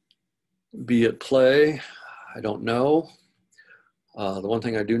be at play. I don't know. The one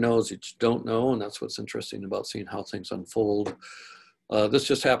thing I do know is that you don't know, and that's what's interesting about seeing how things unfold. This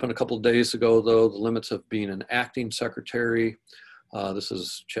just happened a couple of days ago, though, the limits of being an acting secretary. This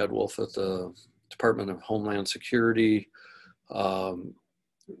is Chad Wolf at the Department of Homeland Security.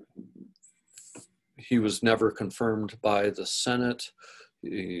 he was never confirmed by the Senate.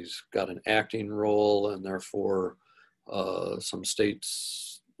 He's got an acting role, and therefore some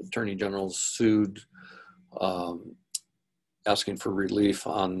states' attorney generals sued, asking for relief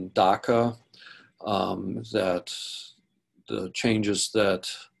on DACA, that the changes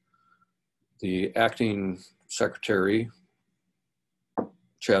that the acting secretary,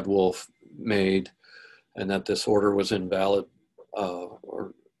 Chad Wolf, made, and that this order was invalid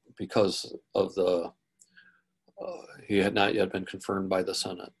or because of the, he had not yet been confirmed by the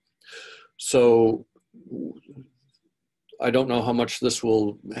Senate. So I don't know how much this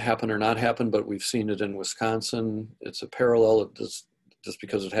will happen or not happen, but we've seen it in Wisconsin. It's a parallel. Just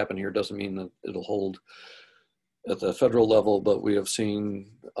because it happened here doesn't mean that it'll hold at the federal level, but we have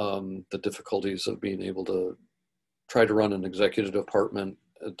seen the difficulties of being able to try to run an executive department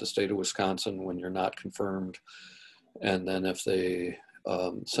at the state of Wisconsin when you're not confirmed. And then if the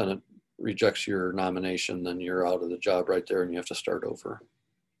Senate rejects your nomination, then you're out of the job right there and you have to start over.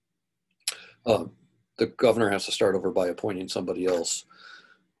 The governor has to start over by appointing somebody else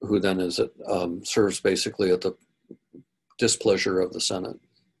who then is serves basically at the displeasure of the Senate.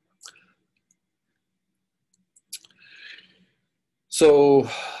 So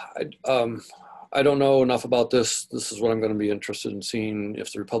I don't know enough about this. This is what I'm going to be interested in seeing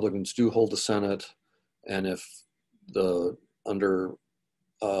if the Republicans do hold the Senate, and if under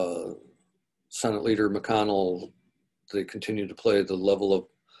Senate Leader McConnell, they continue to play the level of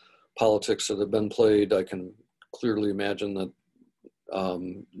politics that have been played. I can clearly imagine that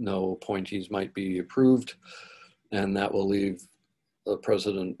no appointees might be approved, and that will leave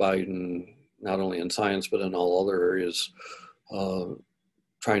President Biden, not only in science, but in all other areas,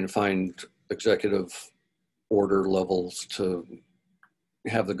 trying to find executive order levels to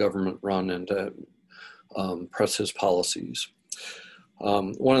have the government run and to press his policies.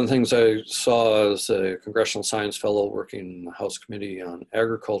 One of the things I saw as a Congressional Science Fellow working in the House Committee on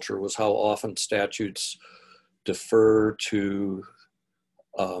Agriculture was how often statutes defer to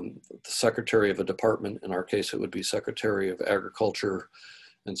the Secretary of a department. In our case, it would be Secretary of Agriculture.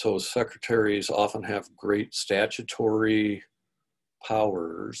 And so secretaries often have great statutory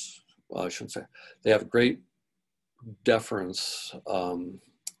powers. Well, I shouldn't say, they have great deference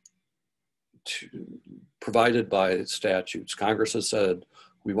provided by statutes. Congress has said,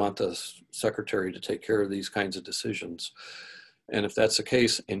 we want the secretary to take care of these kinds of decisions. And if that's the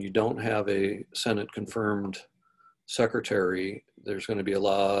case and you don't have a Senate confirmed secretary, there's going to be a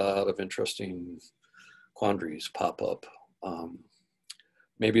lot of interesting quandaries pop up.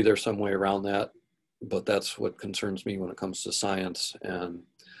 Maybe there's some way around that, but that's what concerns me when it comes to science and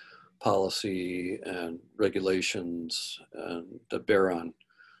policy and regulations and that bear on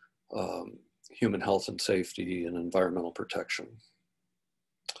human health and safety and environmental protection.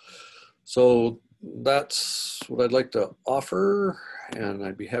 So that's what I'd like to offer, and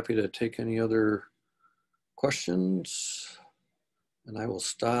I'd be happy to take any other questions. And I will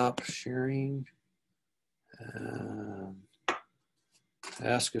stop sharing and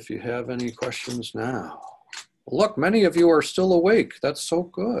ask if you have any questions now. Look, many of you are still awake. That's so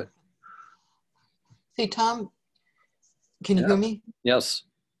good. Hey, Tom, can you hear me? Yes.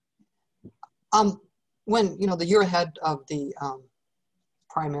 When, the year ahead of the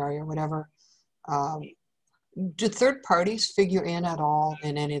primary or whatever, do third parties figure in at all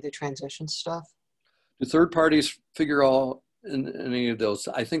in any of the transition stuff? Do third parties figure all in any of those?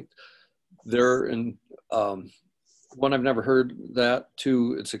 I think they're in, one, I've never heard that.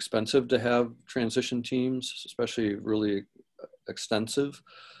 Two, it's expensive to have transition teams, especially really extensive.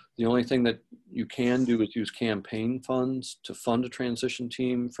 The only thing that you can do is use campaign funds to fund a transition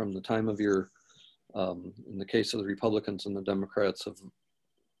team from the time of your, in the case of the Republicans and the Democrats, of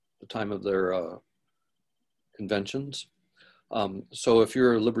the time of their conventions. So if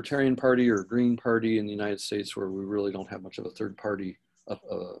you're a Libertarian Party or a Green Party in the United States, where we really don't have much of a third party, a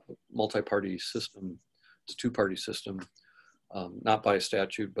multi-party system, it's a two-party system, not by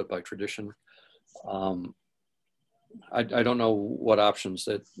statute, but by tradition. I don't know what options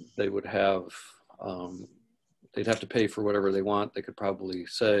that they would have. They'd have to pay for whatever they want. They could probably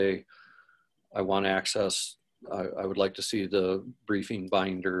say, I want access. I would like to see the briefing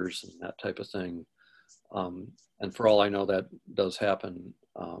binders and that type of thing. And for all I know, that does happen.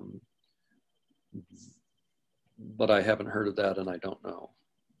 But I haven't heard of that, and I don't know.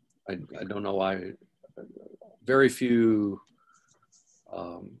 I don't know why. Very few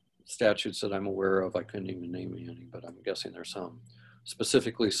statutes that I'm aware of, I couldn't even name any, but I'm guessing there's some,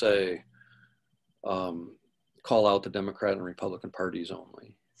 specifically say, call out the Democrat and Republican parties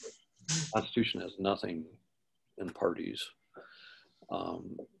only. The Constitution has nothing in parties.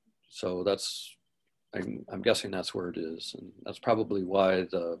 So that's I'm guessing that's where it is, and that's probably why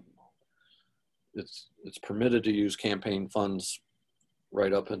it's permitted to use campaign funds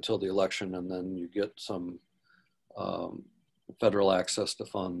right up until the election, and then you get some federal access to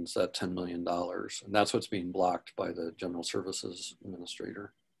funds at $10 million, and that's what's being blocked by the General Services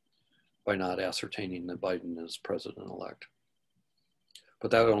Administrator by not ascertaining that Biden is president-elect.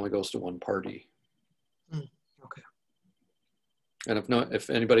 But that only goes to one party. Okay. And if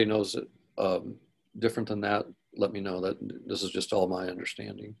anybody knows it different than that, let me know. That this is just all my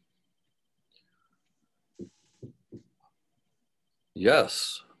understanding.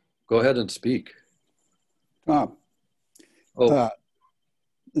 Yes, go ahead and speak. Tom, Oh,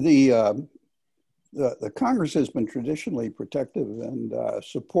 the Congress has been traditionally protective and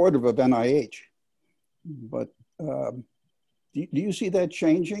supportive of NIH, but do you see that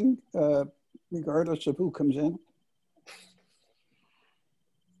changing regardless of who comes in?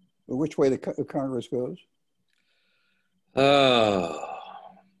 Or which way the Congress goes?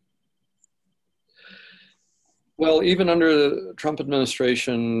 Well, even under the Trump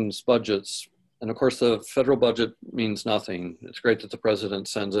administration's budgets, and of course the federal budget means nothing. It's great that the president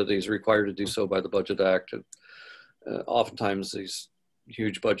sends it. He's required to do so by the Budget Act. Oftentimes these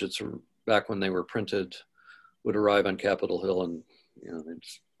huge budgets, back when they were printed, would arrive on Capitol Hill, and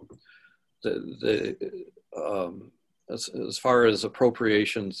as far as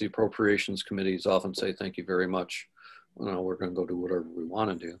appropriations, the appropriations committees often say, thank you very much. We're going to go do whatever we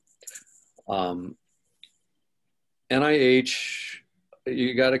want to do. NIH,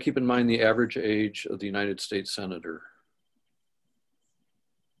 you got to keep in mind the average age of the United States Senator.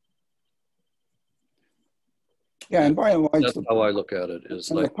 Yeah, and by and large, that's how I look at it. Is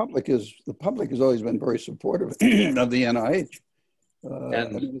like the public has always been very supportive of the NIH,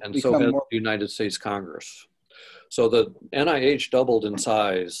 and so has the United States Congress. So the NIH doubled in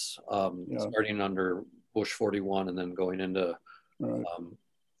size, starting under Bush 41 and then going into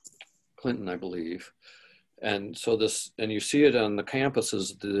Clinton, I believe. And so and you see it on the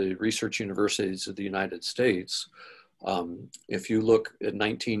campuses, the research universities of the United States. If you look at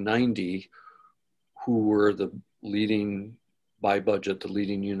 1990, who were the leading, by budget, the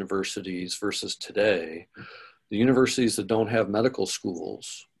leading universities versus today, the universities that don't have medical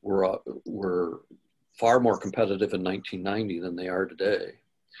schools were far more competitive in 1990 than they are today.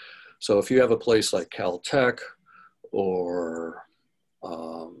 So if you have a place like Caltech or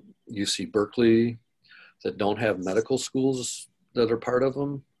UC Berkeley that don't have medical schools that are part of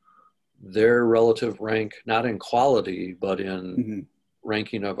them, their relative rank, not in quality, but in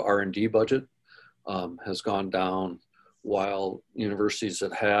ranking of R&D budget, has gone down, while universities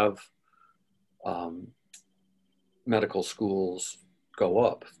that have medical schools go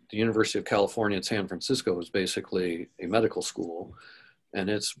up. The University of California in San Francisco is basically a medical school, and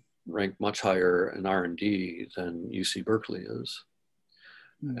it's ranked much higher in R&D than UC Berkeley is.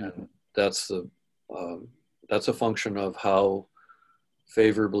 And that's a function of how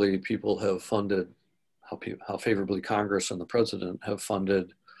favorably people have funded, how favorably Congress and the president have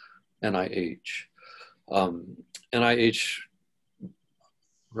funded NIH. NIH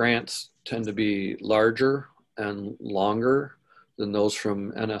grants tend to be larger and longer than those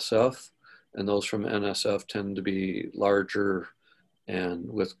from NSF, and those from NSF tend to be larger and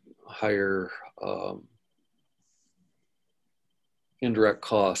with higher indirect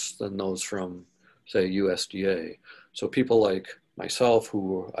costs than those from, say, USDA. So people like myself,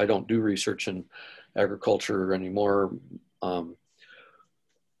 who I don't do research in agriculture anymore,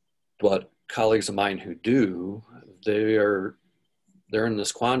 but colleagues of mine who do, they're in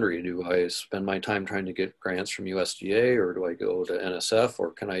this quandary. Do I spend my time trying to get grants from USDA, or do I go to NSF,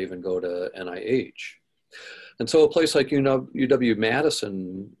 or can I even go to NIH? And so a place like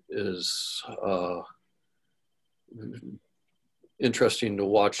UW-Madison is interesting to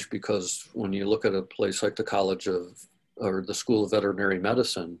watch, because when you look at a place like the the School of Veterinary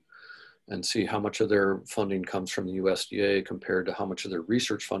Medicine and see how much of their funding comes from the USDA compared to how much of their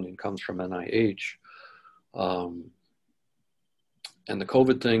research funding comes from NIH, and the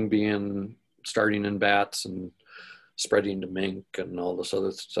COVID thing starting in bats and spreading to mink and all this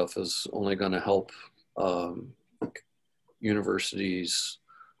other stuff is only going to help universities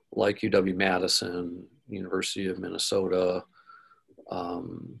like UW-Madison, University of Minnesota,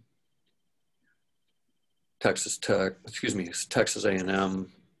 Texas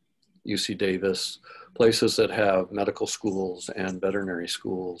A&M, UC Davis, places that have medical schools and veterinary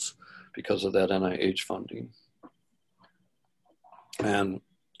schools because of that NIH funding. And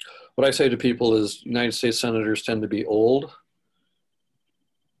what I say to people is United States senators tend to be old,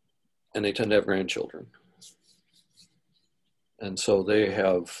 and they tend to have grandchildren. And so they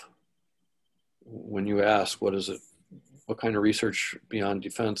have when you ask, what kind of research beyond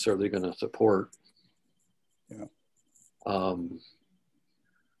defense are they going to support? Yeah.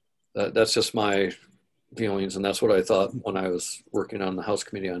 That's just my feelings, and that's what I thought when I was working on the House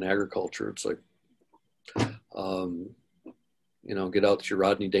Committee on Agriculture. It's like, you know, get out your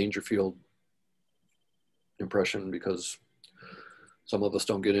Rodney Dangerfield impression, because some of us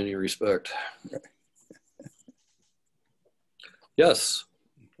don't get any respect. Yes,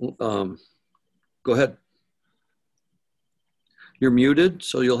 go ahead. You're muted,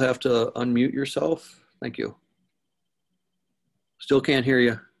 so you'll have to unmute yourself. Thank you. Still can't hear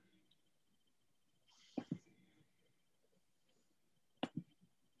you.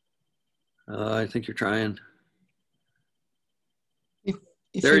 I think you're trying. If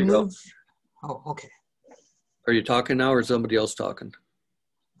There you move, go. Oh, okay. Are you talking now, or is somebody else talking?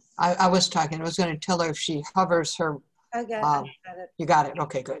 I was talking. I was going to tell her if she hovers her. I got it. You got it.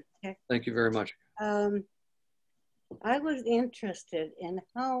 Okay, good. Okay. Thank you very much. I was interested in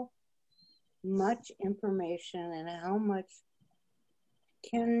how much information and how much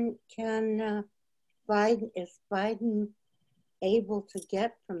can Biden able to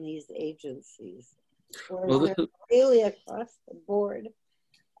get from these agencies? Or Well, is there really across the board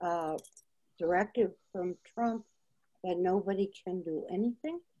directive from Trump that nobody can do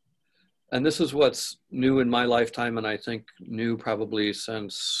anything? And this is what's new in my lifetime, and I think new probably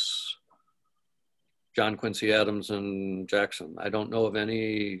since John Quincy Adams and Jackson. I don't know of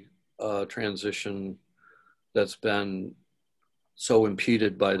any transition that's been so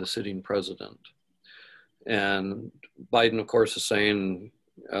impeded by the sitting president. And Biden, of course, is saying,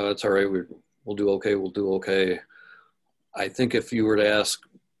 it's all right, we'll do okay, we'll do okay. I think if you were to ask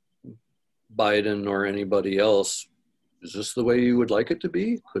Biden or anybody else, is this the way you would like it to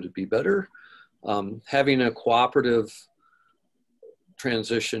be? Could it be better? Having a cooperative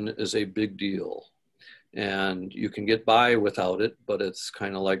transition is a big deal. And you can get by without it, but it's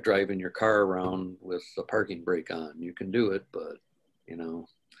kind of like driving your car around with the parking brake on. You can do it, but, you know,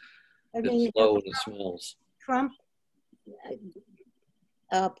 it's slow and it smells. Trump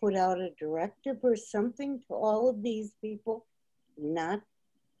put out a directive or something to all of these people not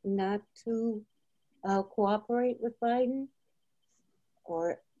to cooperate with Biden?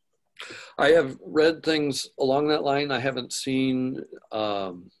 Or I have read things along that line. I haven't seen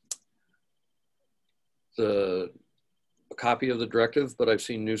a copy of the directive, but I've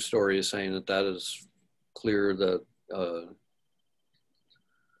seen news stories saying that is clear, that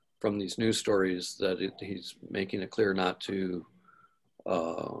from these news stories that he's making it clear not to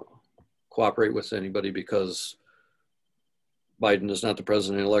cooperate with anybody, because Biden is not the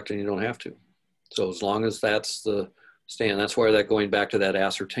president-elect and you don't have to. So as long as that's the stand, that's why that going back to that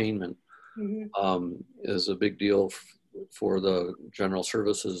ascertainment is a big deal for the General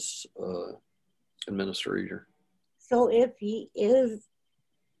Services Administrator. so if he is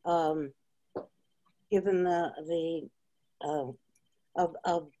given the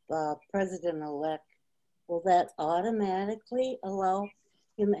president-elect, will that automatically allow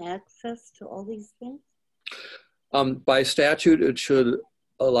him access to all these things? By statute, it should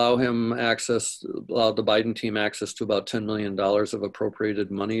allow him access, allow the Biden team access to about $10 million of appropriated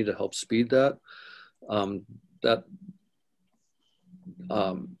money to help speed that. But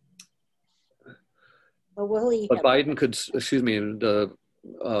Biden could, excuse me, the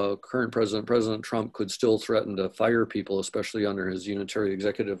current President Trump could still threaten to fire people, especially under his unitary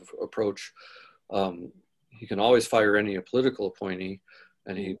executive approach. He can always fire any political appointee,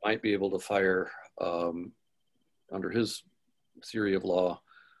 and he might be able to fire, under his theory of law,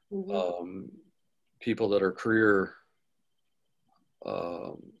 people that are career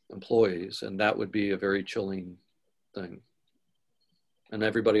employees, and that would be a very chilling thing. And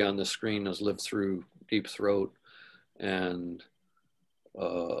everybody on this screen has lived through Deep Throat and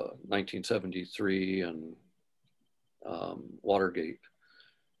 1973 and Watergate.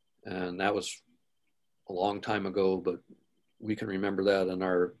 And that was a long time ago, but we can remember that, and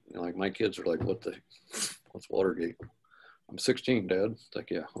our, you know, like my kids are like, what's Watergate? I'm 16, Dad. It's like,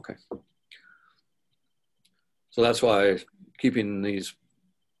 yeah, okay. So that's why keeping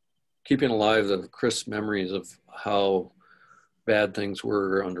alive the crisp memories of how bad things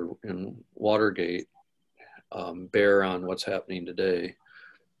were in Watergate bear on what's happening today,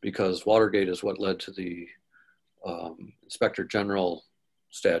 because Watergate is what led to the Inspector General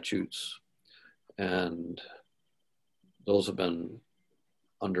statutes, and those have been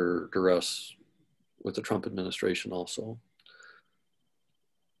under duress with the Trump administration also.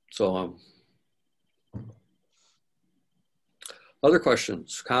 So other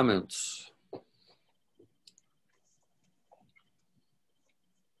questions, comments?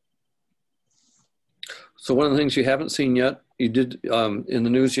 So one of the things you haven't seen yet, you did in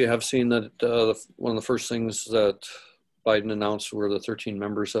the news, you have seen that one of the first things that Biden announced were the 13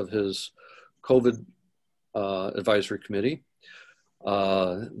 members of his COVID advisory committee.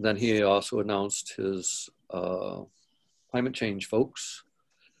 Then he also announced his climate change folks.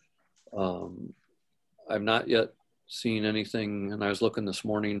 I've not yet seen anything, and I was looking this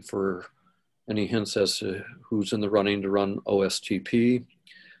morning for any hints as to who's in the running to run OSTP,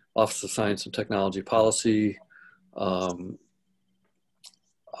 Office of Science and Technology Policy. Under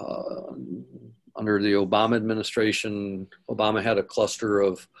the Obama administration, Obama had a cluster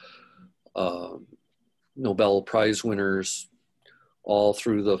of Nobel Prize winners all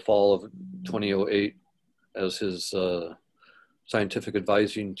through the fall of 2008 as his scientific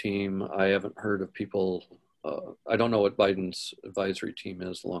advising team. I haven't heard of people, I don't know what Biden's advisory team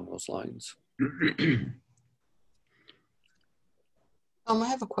is along those lines. I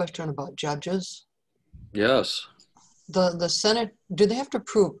have a question about judges. Yes. The Senate, do they have to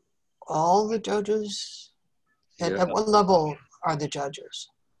approve all the judges? At what level are the judges?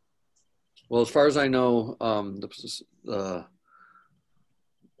 Well, as far as I know, all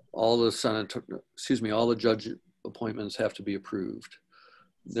the judge appointments have to be approved.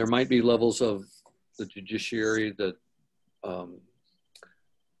 There might be levels of the judiciary that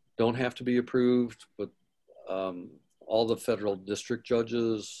don't have to be approved, but all the federal district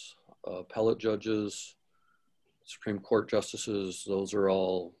judges, appellate judges, Supreme Court justices, those are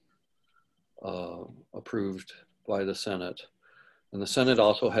all approved by the Senate. And the Senate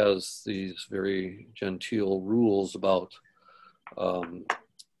also has these very genteel rules about the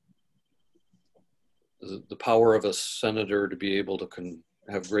power of a senator to be able to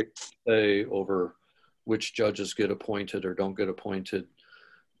have great say over which judges get appointed or don't get appointed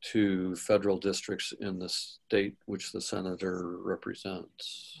to federal districts in the state which the senator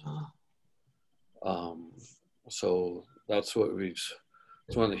represents. So that's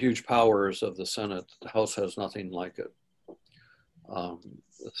it's one of the huge powers of the Senate. The House has nothing like it.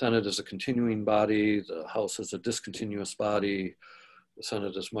 The Senate is a continuing body. The House is a discontinuous body. The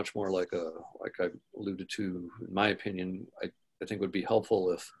Senate is much more like I alluded to, in my opinion, I think it would be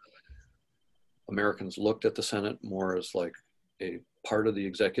helpful if Americans looked at the Senate more as like a part of the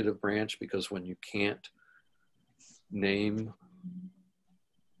executive branch, because when you can't name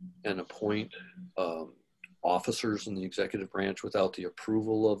and appoint officers in the executive branch without the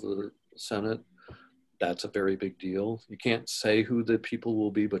approval of the Senate, that's a very big deal. You can't say who the people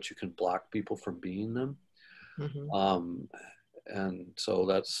will be, but you can block people from being them. Mm-hmm. And so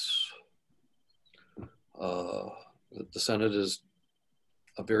that's, the Senate is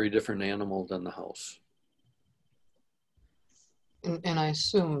a very different animal than the House. And I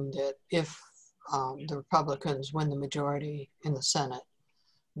assume that if the Republicans win the majority in the Senate,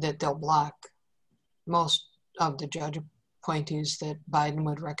 that they'll block most of the judge appointees that Biden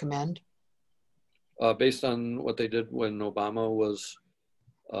would recommend? Based on what they did when Obama was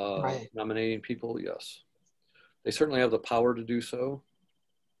right. nominating people, yes. They certainly have the power to do so.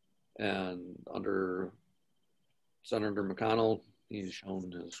 And under Senator McConnell, he's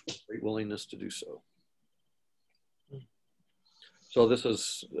shown his great willingness to do so. So this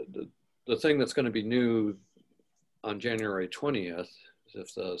is the thing that's going to be new on January 20th, is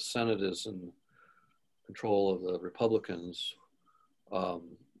if the Senate is in control of the Republicans,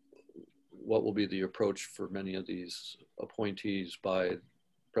 what will be the approach for many of these appointees by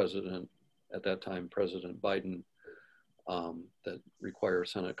at that time, President Biden, that require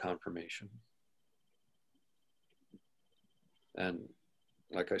Senate confirmation. And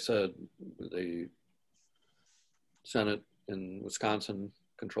like I said, the Senate in Wisconsin,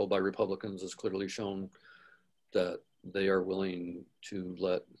 controlled by Republicans, has clearly shown that they are willing to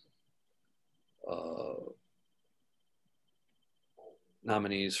let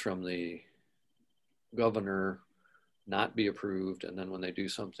nominees from the governor not be approved, and then when they do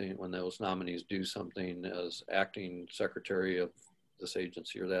something, when those nominees do something as acting secretary of this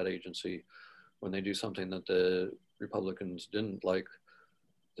agency or that agency, when they do something that the Republicans didn't like,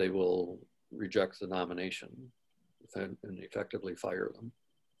 they will reject the nomination and effectively fire them.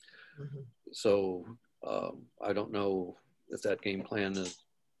 Mm-hmm. So I don't know if that game plan is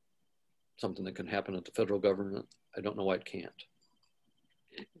something that can happen at the federal government. I don't know why it can't.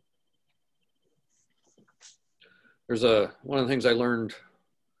 There's one of the things I learned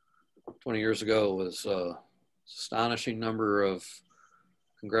 20 years ago was astonishing number of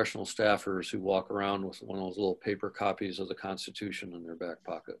congressional staffers who walk around with one of those little paper copies of the Constitution in their back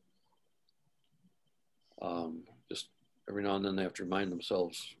pocket. Just every now and then they have to remind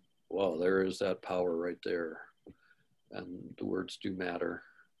themselves, wow, there is that power right there. And the words do matter.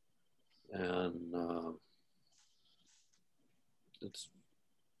 And it's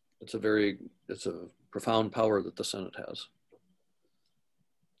a profound power that the Senate has.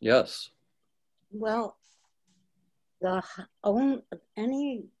 Yes. Well,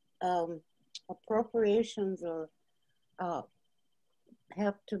 any appropriations or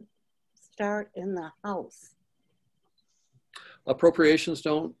have to start in the House. Appropriations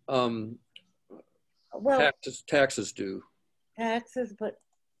don't. Well, taxes do. Taxes, but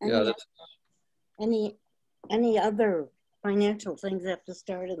Yeah, any other financial things have to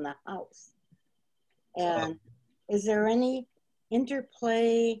start in the House. And is there any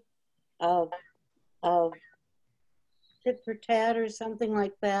interplay of tit for tat or something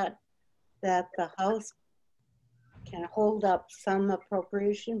like that, that the House can hold up some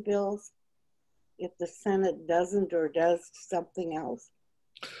appropriation bills if the Senate doesn't or does something else?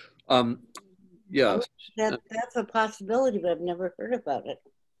 Yeah. That's a possibility, but I've never heard about it.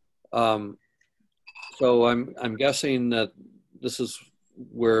 So I'm guessing that this is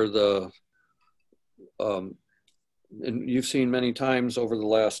where and you've seen many times over the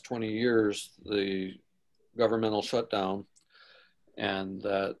last 20 years, the governmental shutdown, and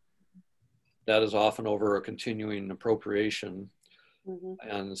that is often over a continuing appropriation. Mm-hmm.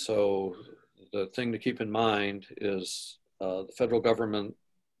 And so the thing to keep in mind is the federal government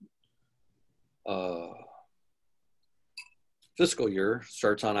fiscal year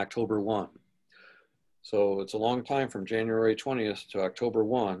starts on October 1. So it's a long time from January 20th to October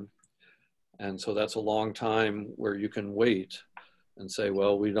 1. And so that's a long time where you can wait and say,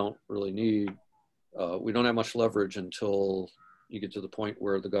 well, we don't really need, we don't have much leverage until you get to the point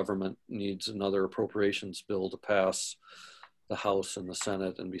where the government needs another appropriations bill to pass the House and the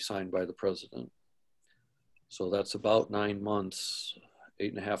Senate and be signed by the president. So that's about 9 months,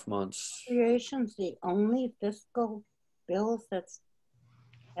 8.5 months. Appropriations, the only fiscal bills that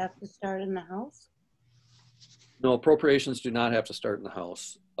have to start in the House? No, appropriations do not have to start in the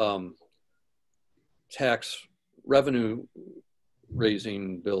House. Tax revenue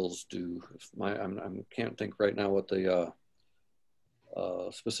raising bills do. I can't think right now what the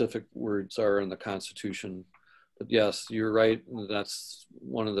specific words are in the Constitution, but yes, you're right. That's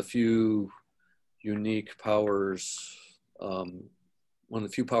one of the few unique powers, one of the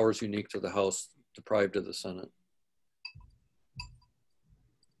few powers unique to the House, deprived of the Senate.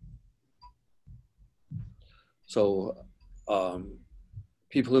 So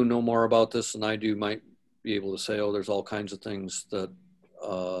people who know more about this than I do might be able to say, oh, there's all kinds of things that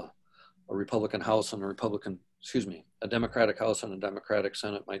a Republican House and a Democratic House and a Democratic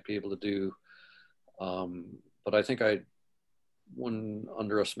Senate might be able to do. But I think I wouldn't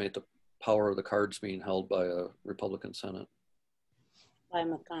underestimate the power of the cards being held by a Republican Senate. By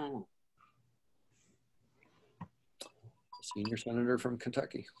McConnell. Senior senator from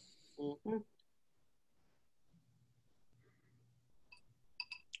Kentucky. Mm-hmm.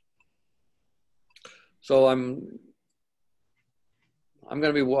 So I'm going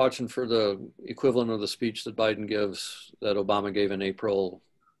to be watching for the equivalent of the speech that Biden gives, that Obama gave in mid-April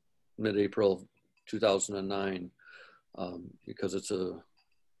 2009, because it's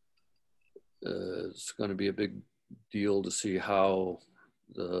going to be a big deal to see how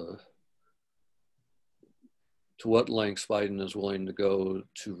to what lengths Biden is willing to go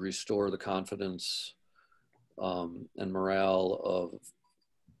to restore the confidence and morale of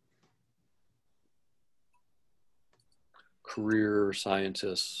career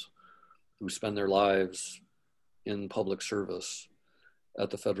scientists who spend their lives in public service at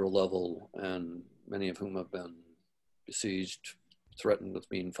the federal level, and many of whom have been besieged, threatened with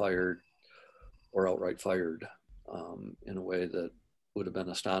being fired, or outright fired in a way that would have been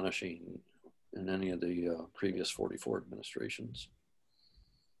astonishing in any of the previous 44 administrations.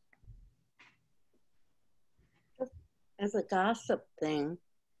 As a gossip thing,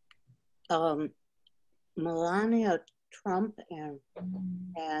 Melania Trump and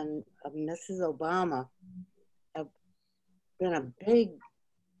Mrs. Obama have been a big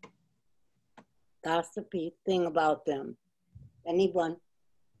gossipy thing about them.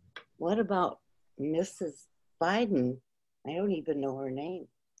 What about Mrs. Biden? I don't even know her name.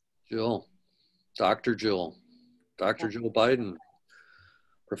 Dr. Jill Biden,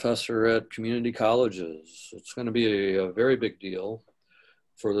 professor at community colleges. It's going to be a very big deal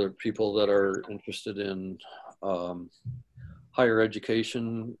for the people that are interested in higher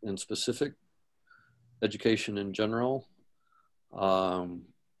education, in specific education in general. To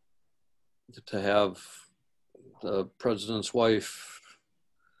have the president's wife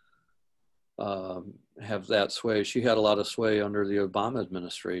have that sway. She had a lot of sway under the Obama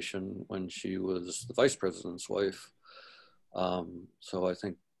administration when she was the vice president's wife. So I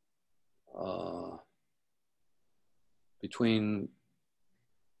think between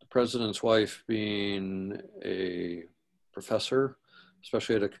the president's wife being a professor,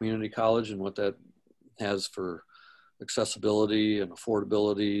 especially at a community college, and what that has for accessibility and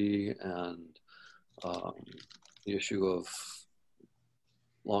affordability, and the issue of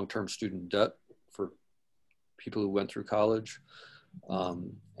long-term student debt for people who went through college,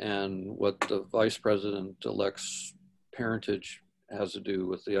 and what the vice president-elect's parentage has to do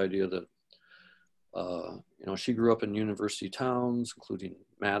with the idea that, you know, she grew up in university towns, including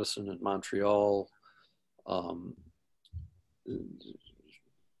Madison and Montreal.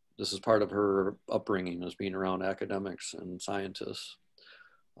 This is part of her upbringing, as being around academics and scientists.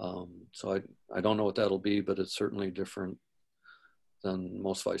 So I don't know what that'll be, but it's certainly different than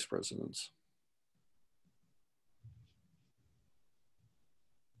most vice presidents.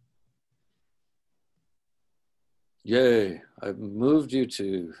 Yay, I've moved you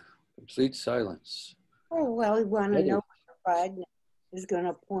to complete silence. Oh, well, we want to know if Biden is going to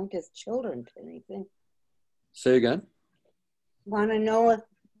appoint his children to anything. Say again? Want to know if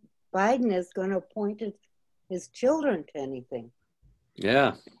Biden is going to appoint his children to anything.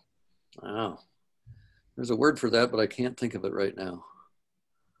 Yeah. Wow. There's a word for that, but I can't think of it right now.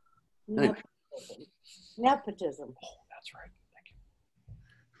 Anyway. Nepotism. Oh, that's right.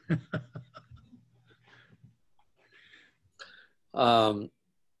 Thank you.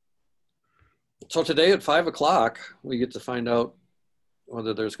 So today at 5 o'clock, we get to find out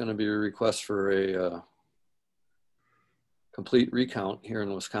whether there's going to be a request for a complete recount here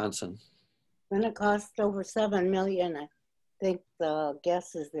in Wisconsin. When it costs over $7 million, I think the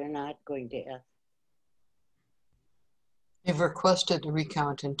guess is they're not going to ask. They've requested a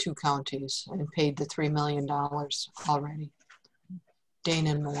recount in 2 counties and paid the $3 million already. Dane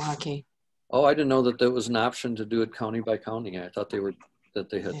and Milwaukee. Oh, I didn't know that there was an option to do it county by county. I thought they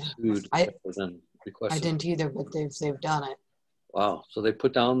had sued and then requested. I didn't either, but they've done it. Wow, so they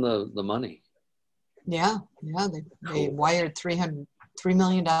put down the money. Yeah, they wired $3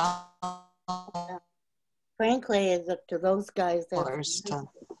 million. Frankly, it's up to those guys. To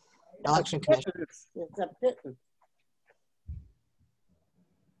election commission. It's a pittance.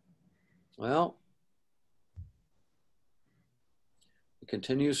 Well, it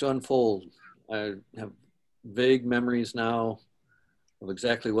continues to unfold. I have vague memories now of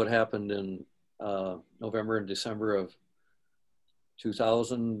exactly what happened in November and December of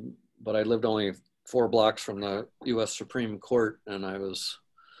 2000, but I lived only 4 blocks from the U.S. Supreme Court, and I was,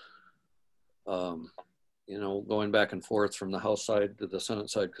 you know, going back and forth from the House side to the Senate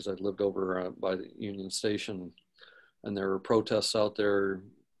side because I lived over by the Union Station, and there were protests out there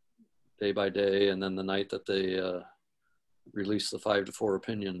day by day, and then the night that they released the 5-4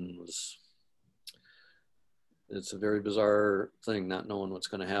 opinion it's a very bizarre thing, not knowing what's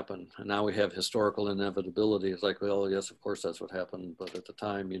going to happen. And now we have historical inevitability. It's like, well, yes, of course that's what happened, but at the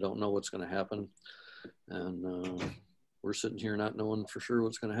time you don't know what's going to happen. And we're sitting here not knowing for sure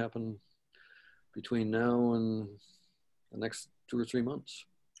what's going to happen between now and the next 2 or 3 months.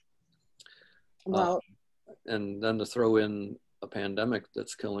 Well, and then to throw in a pandemic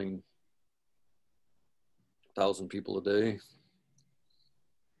that's killing 1,000 people a day. Is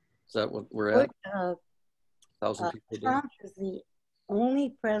that what we're at? 1,000 people a day? Trump is the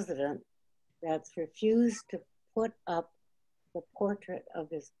only president that's refused to put up the portrait of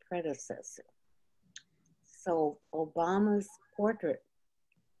his predecessor. So Obama's portrait,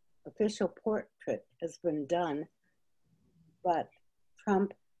 official portrait, has been done, but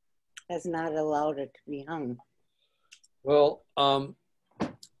Trump has not allowed it to be hung. Well,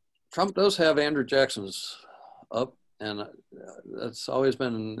 Trump does have Andrew Jackson's up, and that's always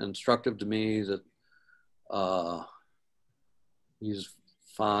been instructive to me that he's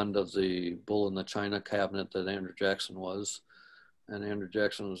fond of the bull in the china cabinet that Andrew Jackson was. And Andrew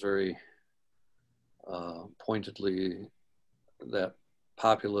Jackson was very pointedly that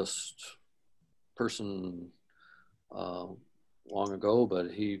populist person long ago,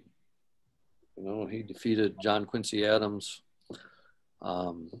 but he defeated John Quincy Adams,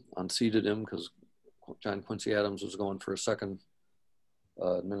 unseated him because John Quincy Adams was going for a second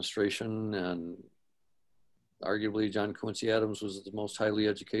administration, and arguably John Quincy Adams was the most highly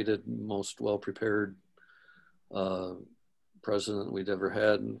educated, most well-prepared president we'd ever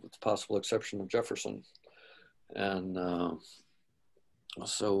had, with the possible exception of Jefferson. And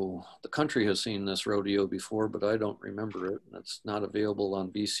so the country has seen this rodeo before, but I don't remember it. It's not available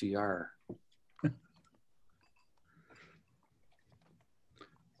on VCR.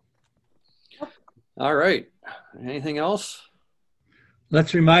 All right, anything else?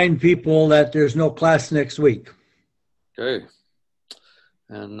 Let's remind people that there's no class next week. Okay.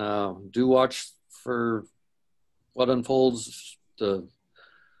 And do watch for what unfolds, the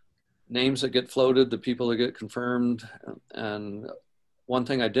names that get floated, the people that get confirmed. And one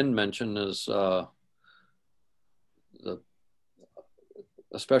thing I didn't mention is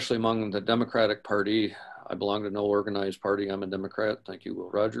especially among the Democratic Party, I belong to no organized party. I'm a Democrat. Thank you, Will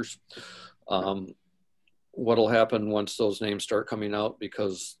Rogers. What'll happen once those names start coming out,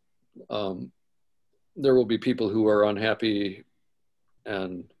 because there will be people who are unhappy,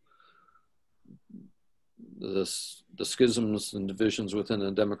 and the schisms and divisions within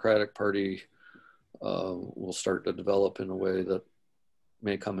the Democratic Party will start to develop in a way that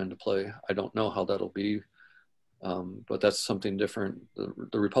may come into play. I don't know how that'll be, but that's something different.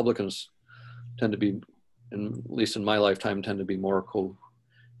 The Republicans tend to be, at least in my lifetime, tend to be more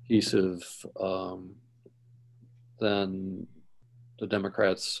cohesive than the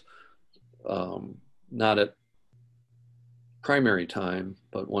Democrats, not at primary time,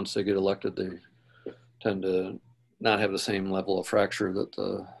 but once they get elected, they tend to not have the same level of fracture that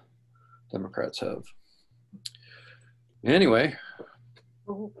the Democrats have. Anyway.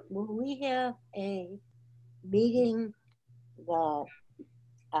 Will we have a meeting the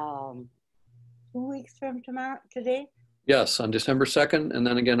 2 weeks from today? Yes, on December 2nd, and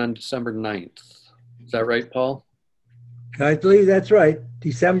then again on December 9th. Is that right, Paul? I believe that's right.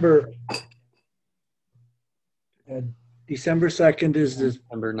 December 2nd is the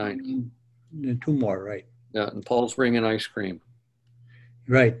December 9th. two more, right? Yeah, and Paul's bringing ice cream.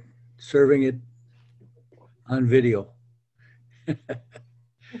 Right, serving it on video.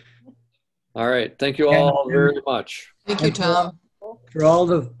 All right, thank you all very much. Thank you, Tom. For all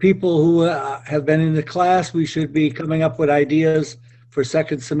the people who have been in the class, we should be coming up with ideas for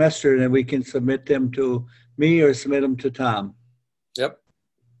second semester, and then we can submit them to me or submit them to Tom. Yep.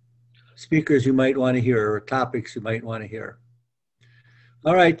 Speakers you might want to hear, or topics you might want to hear.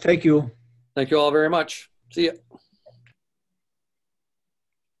 All right, thank you. Thank you all very much. See ya.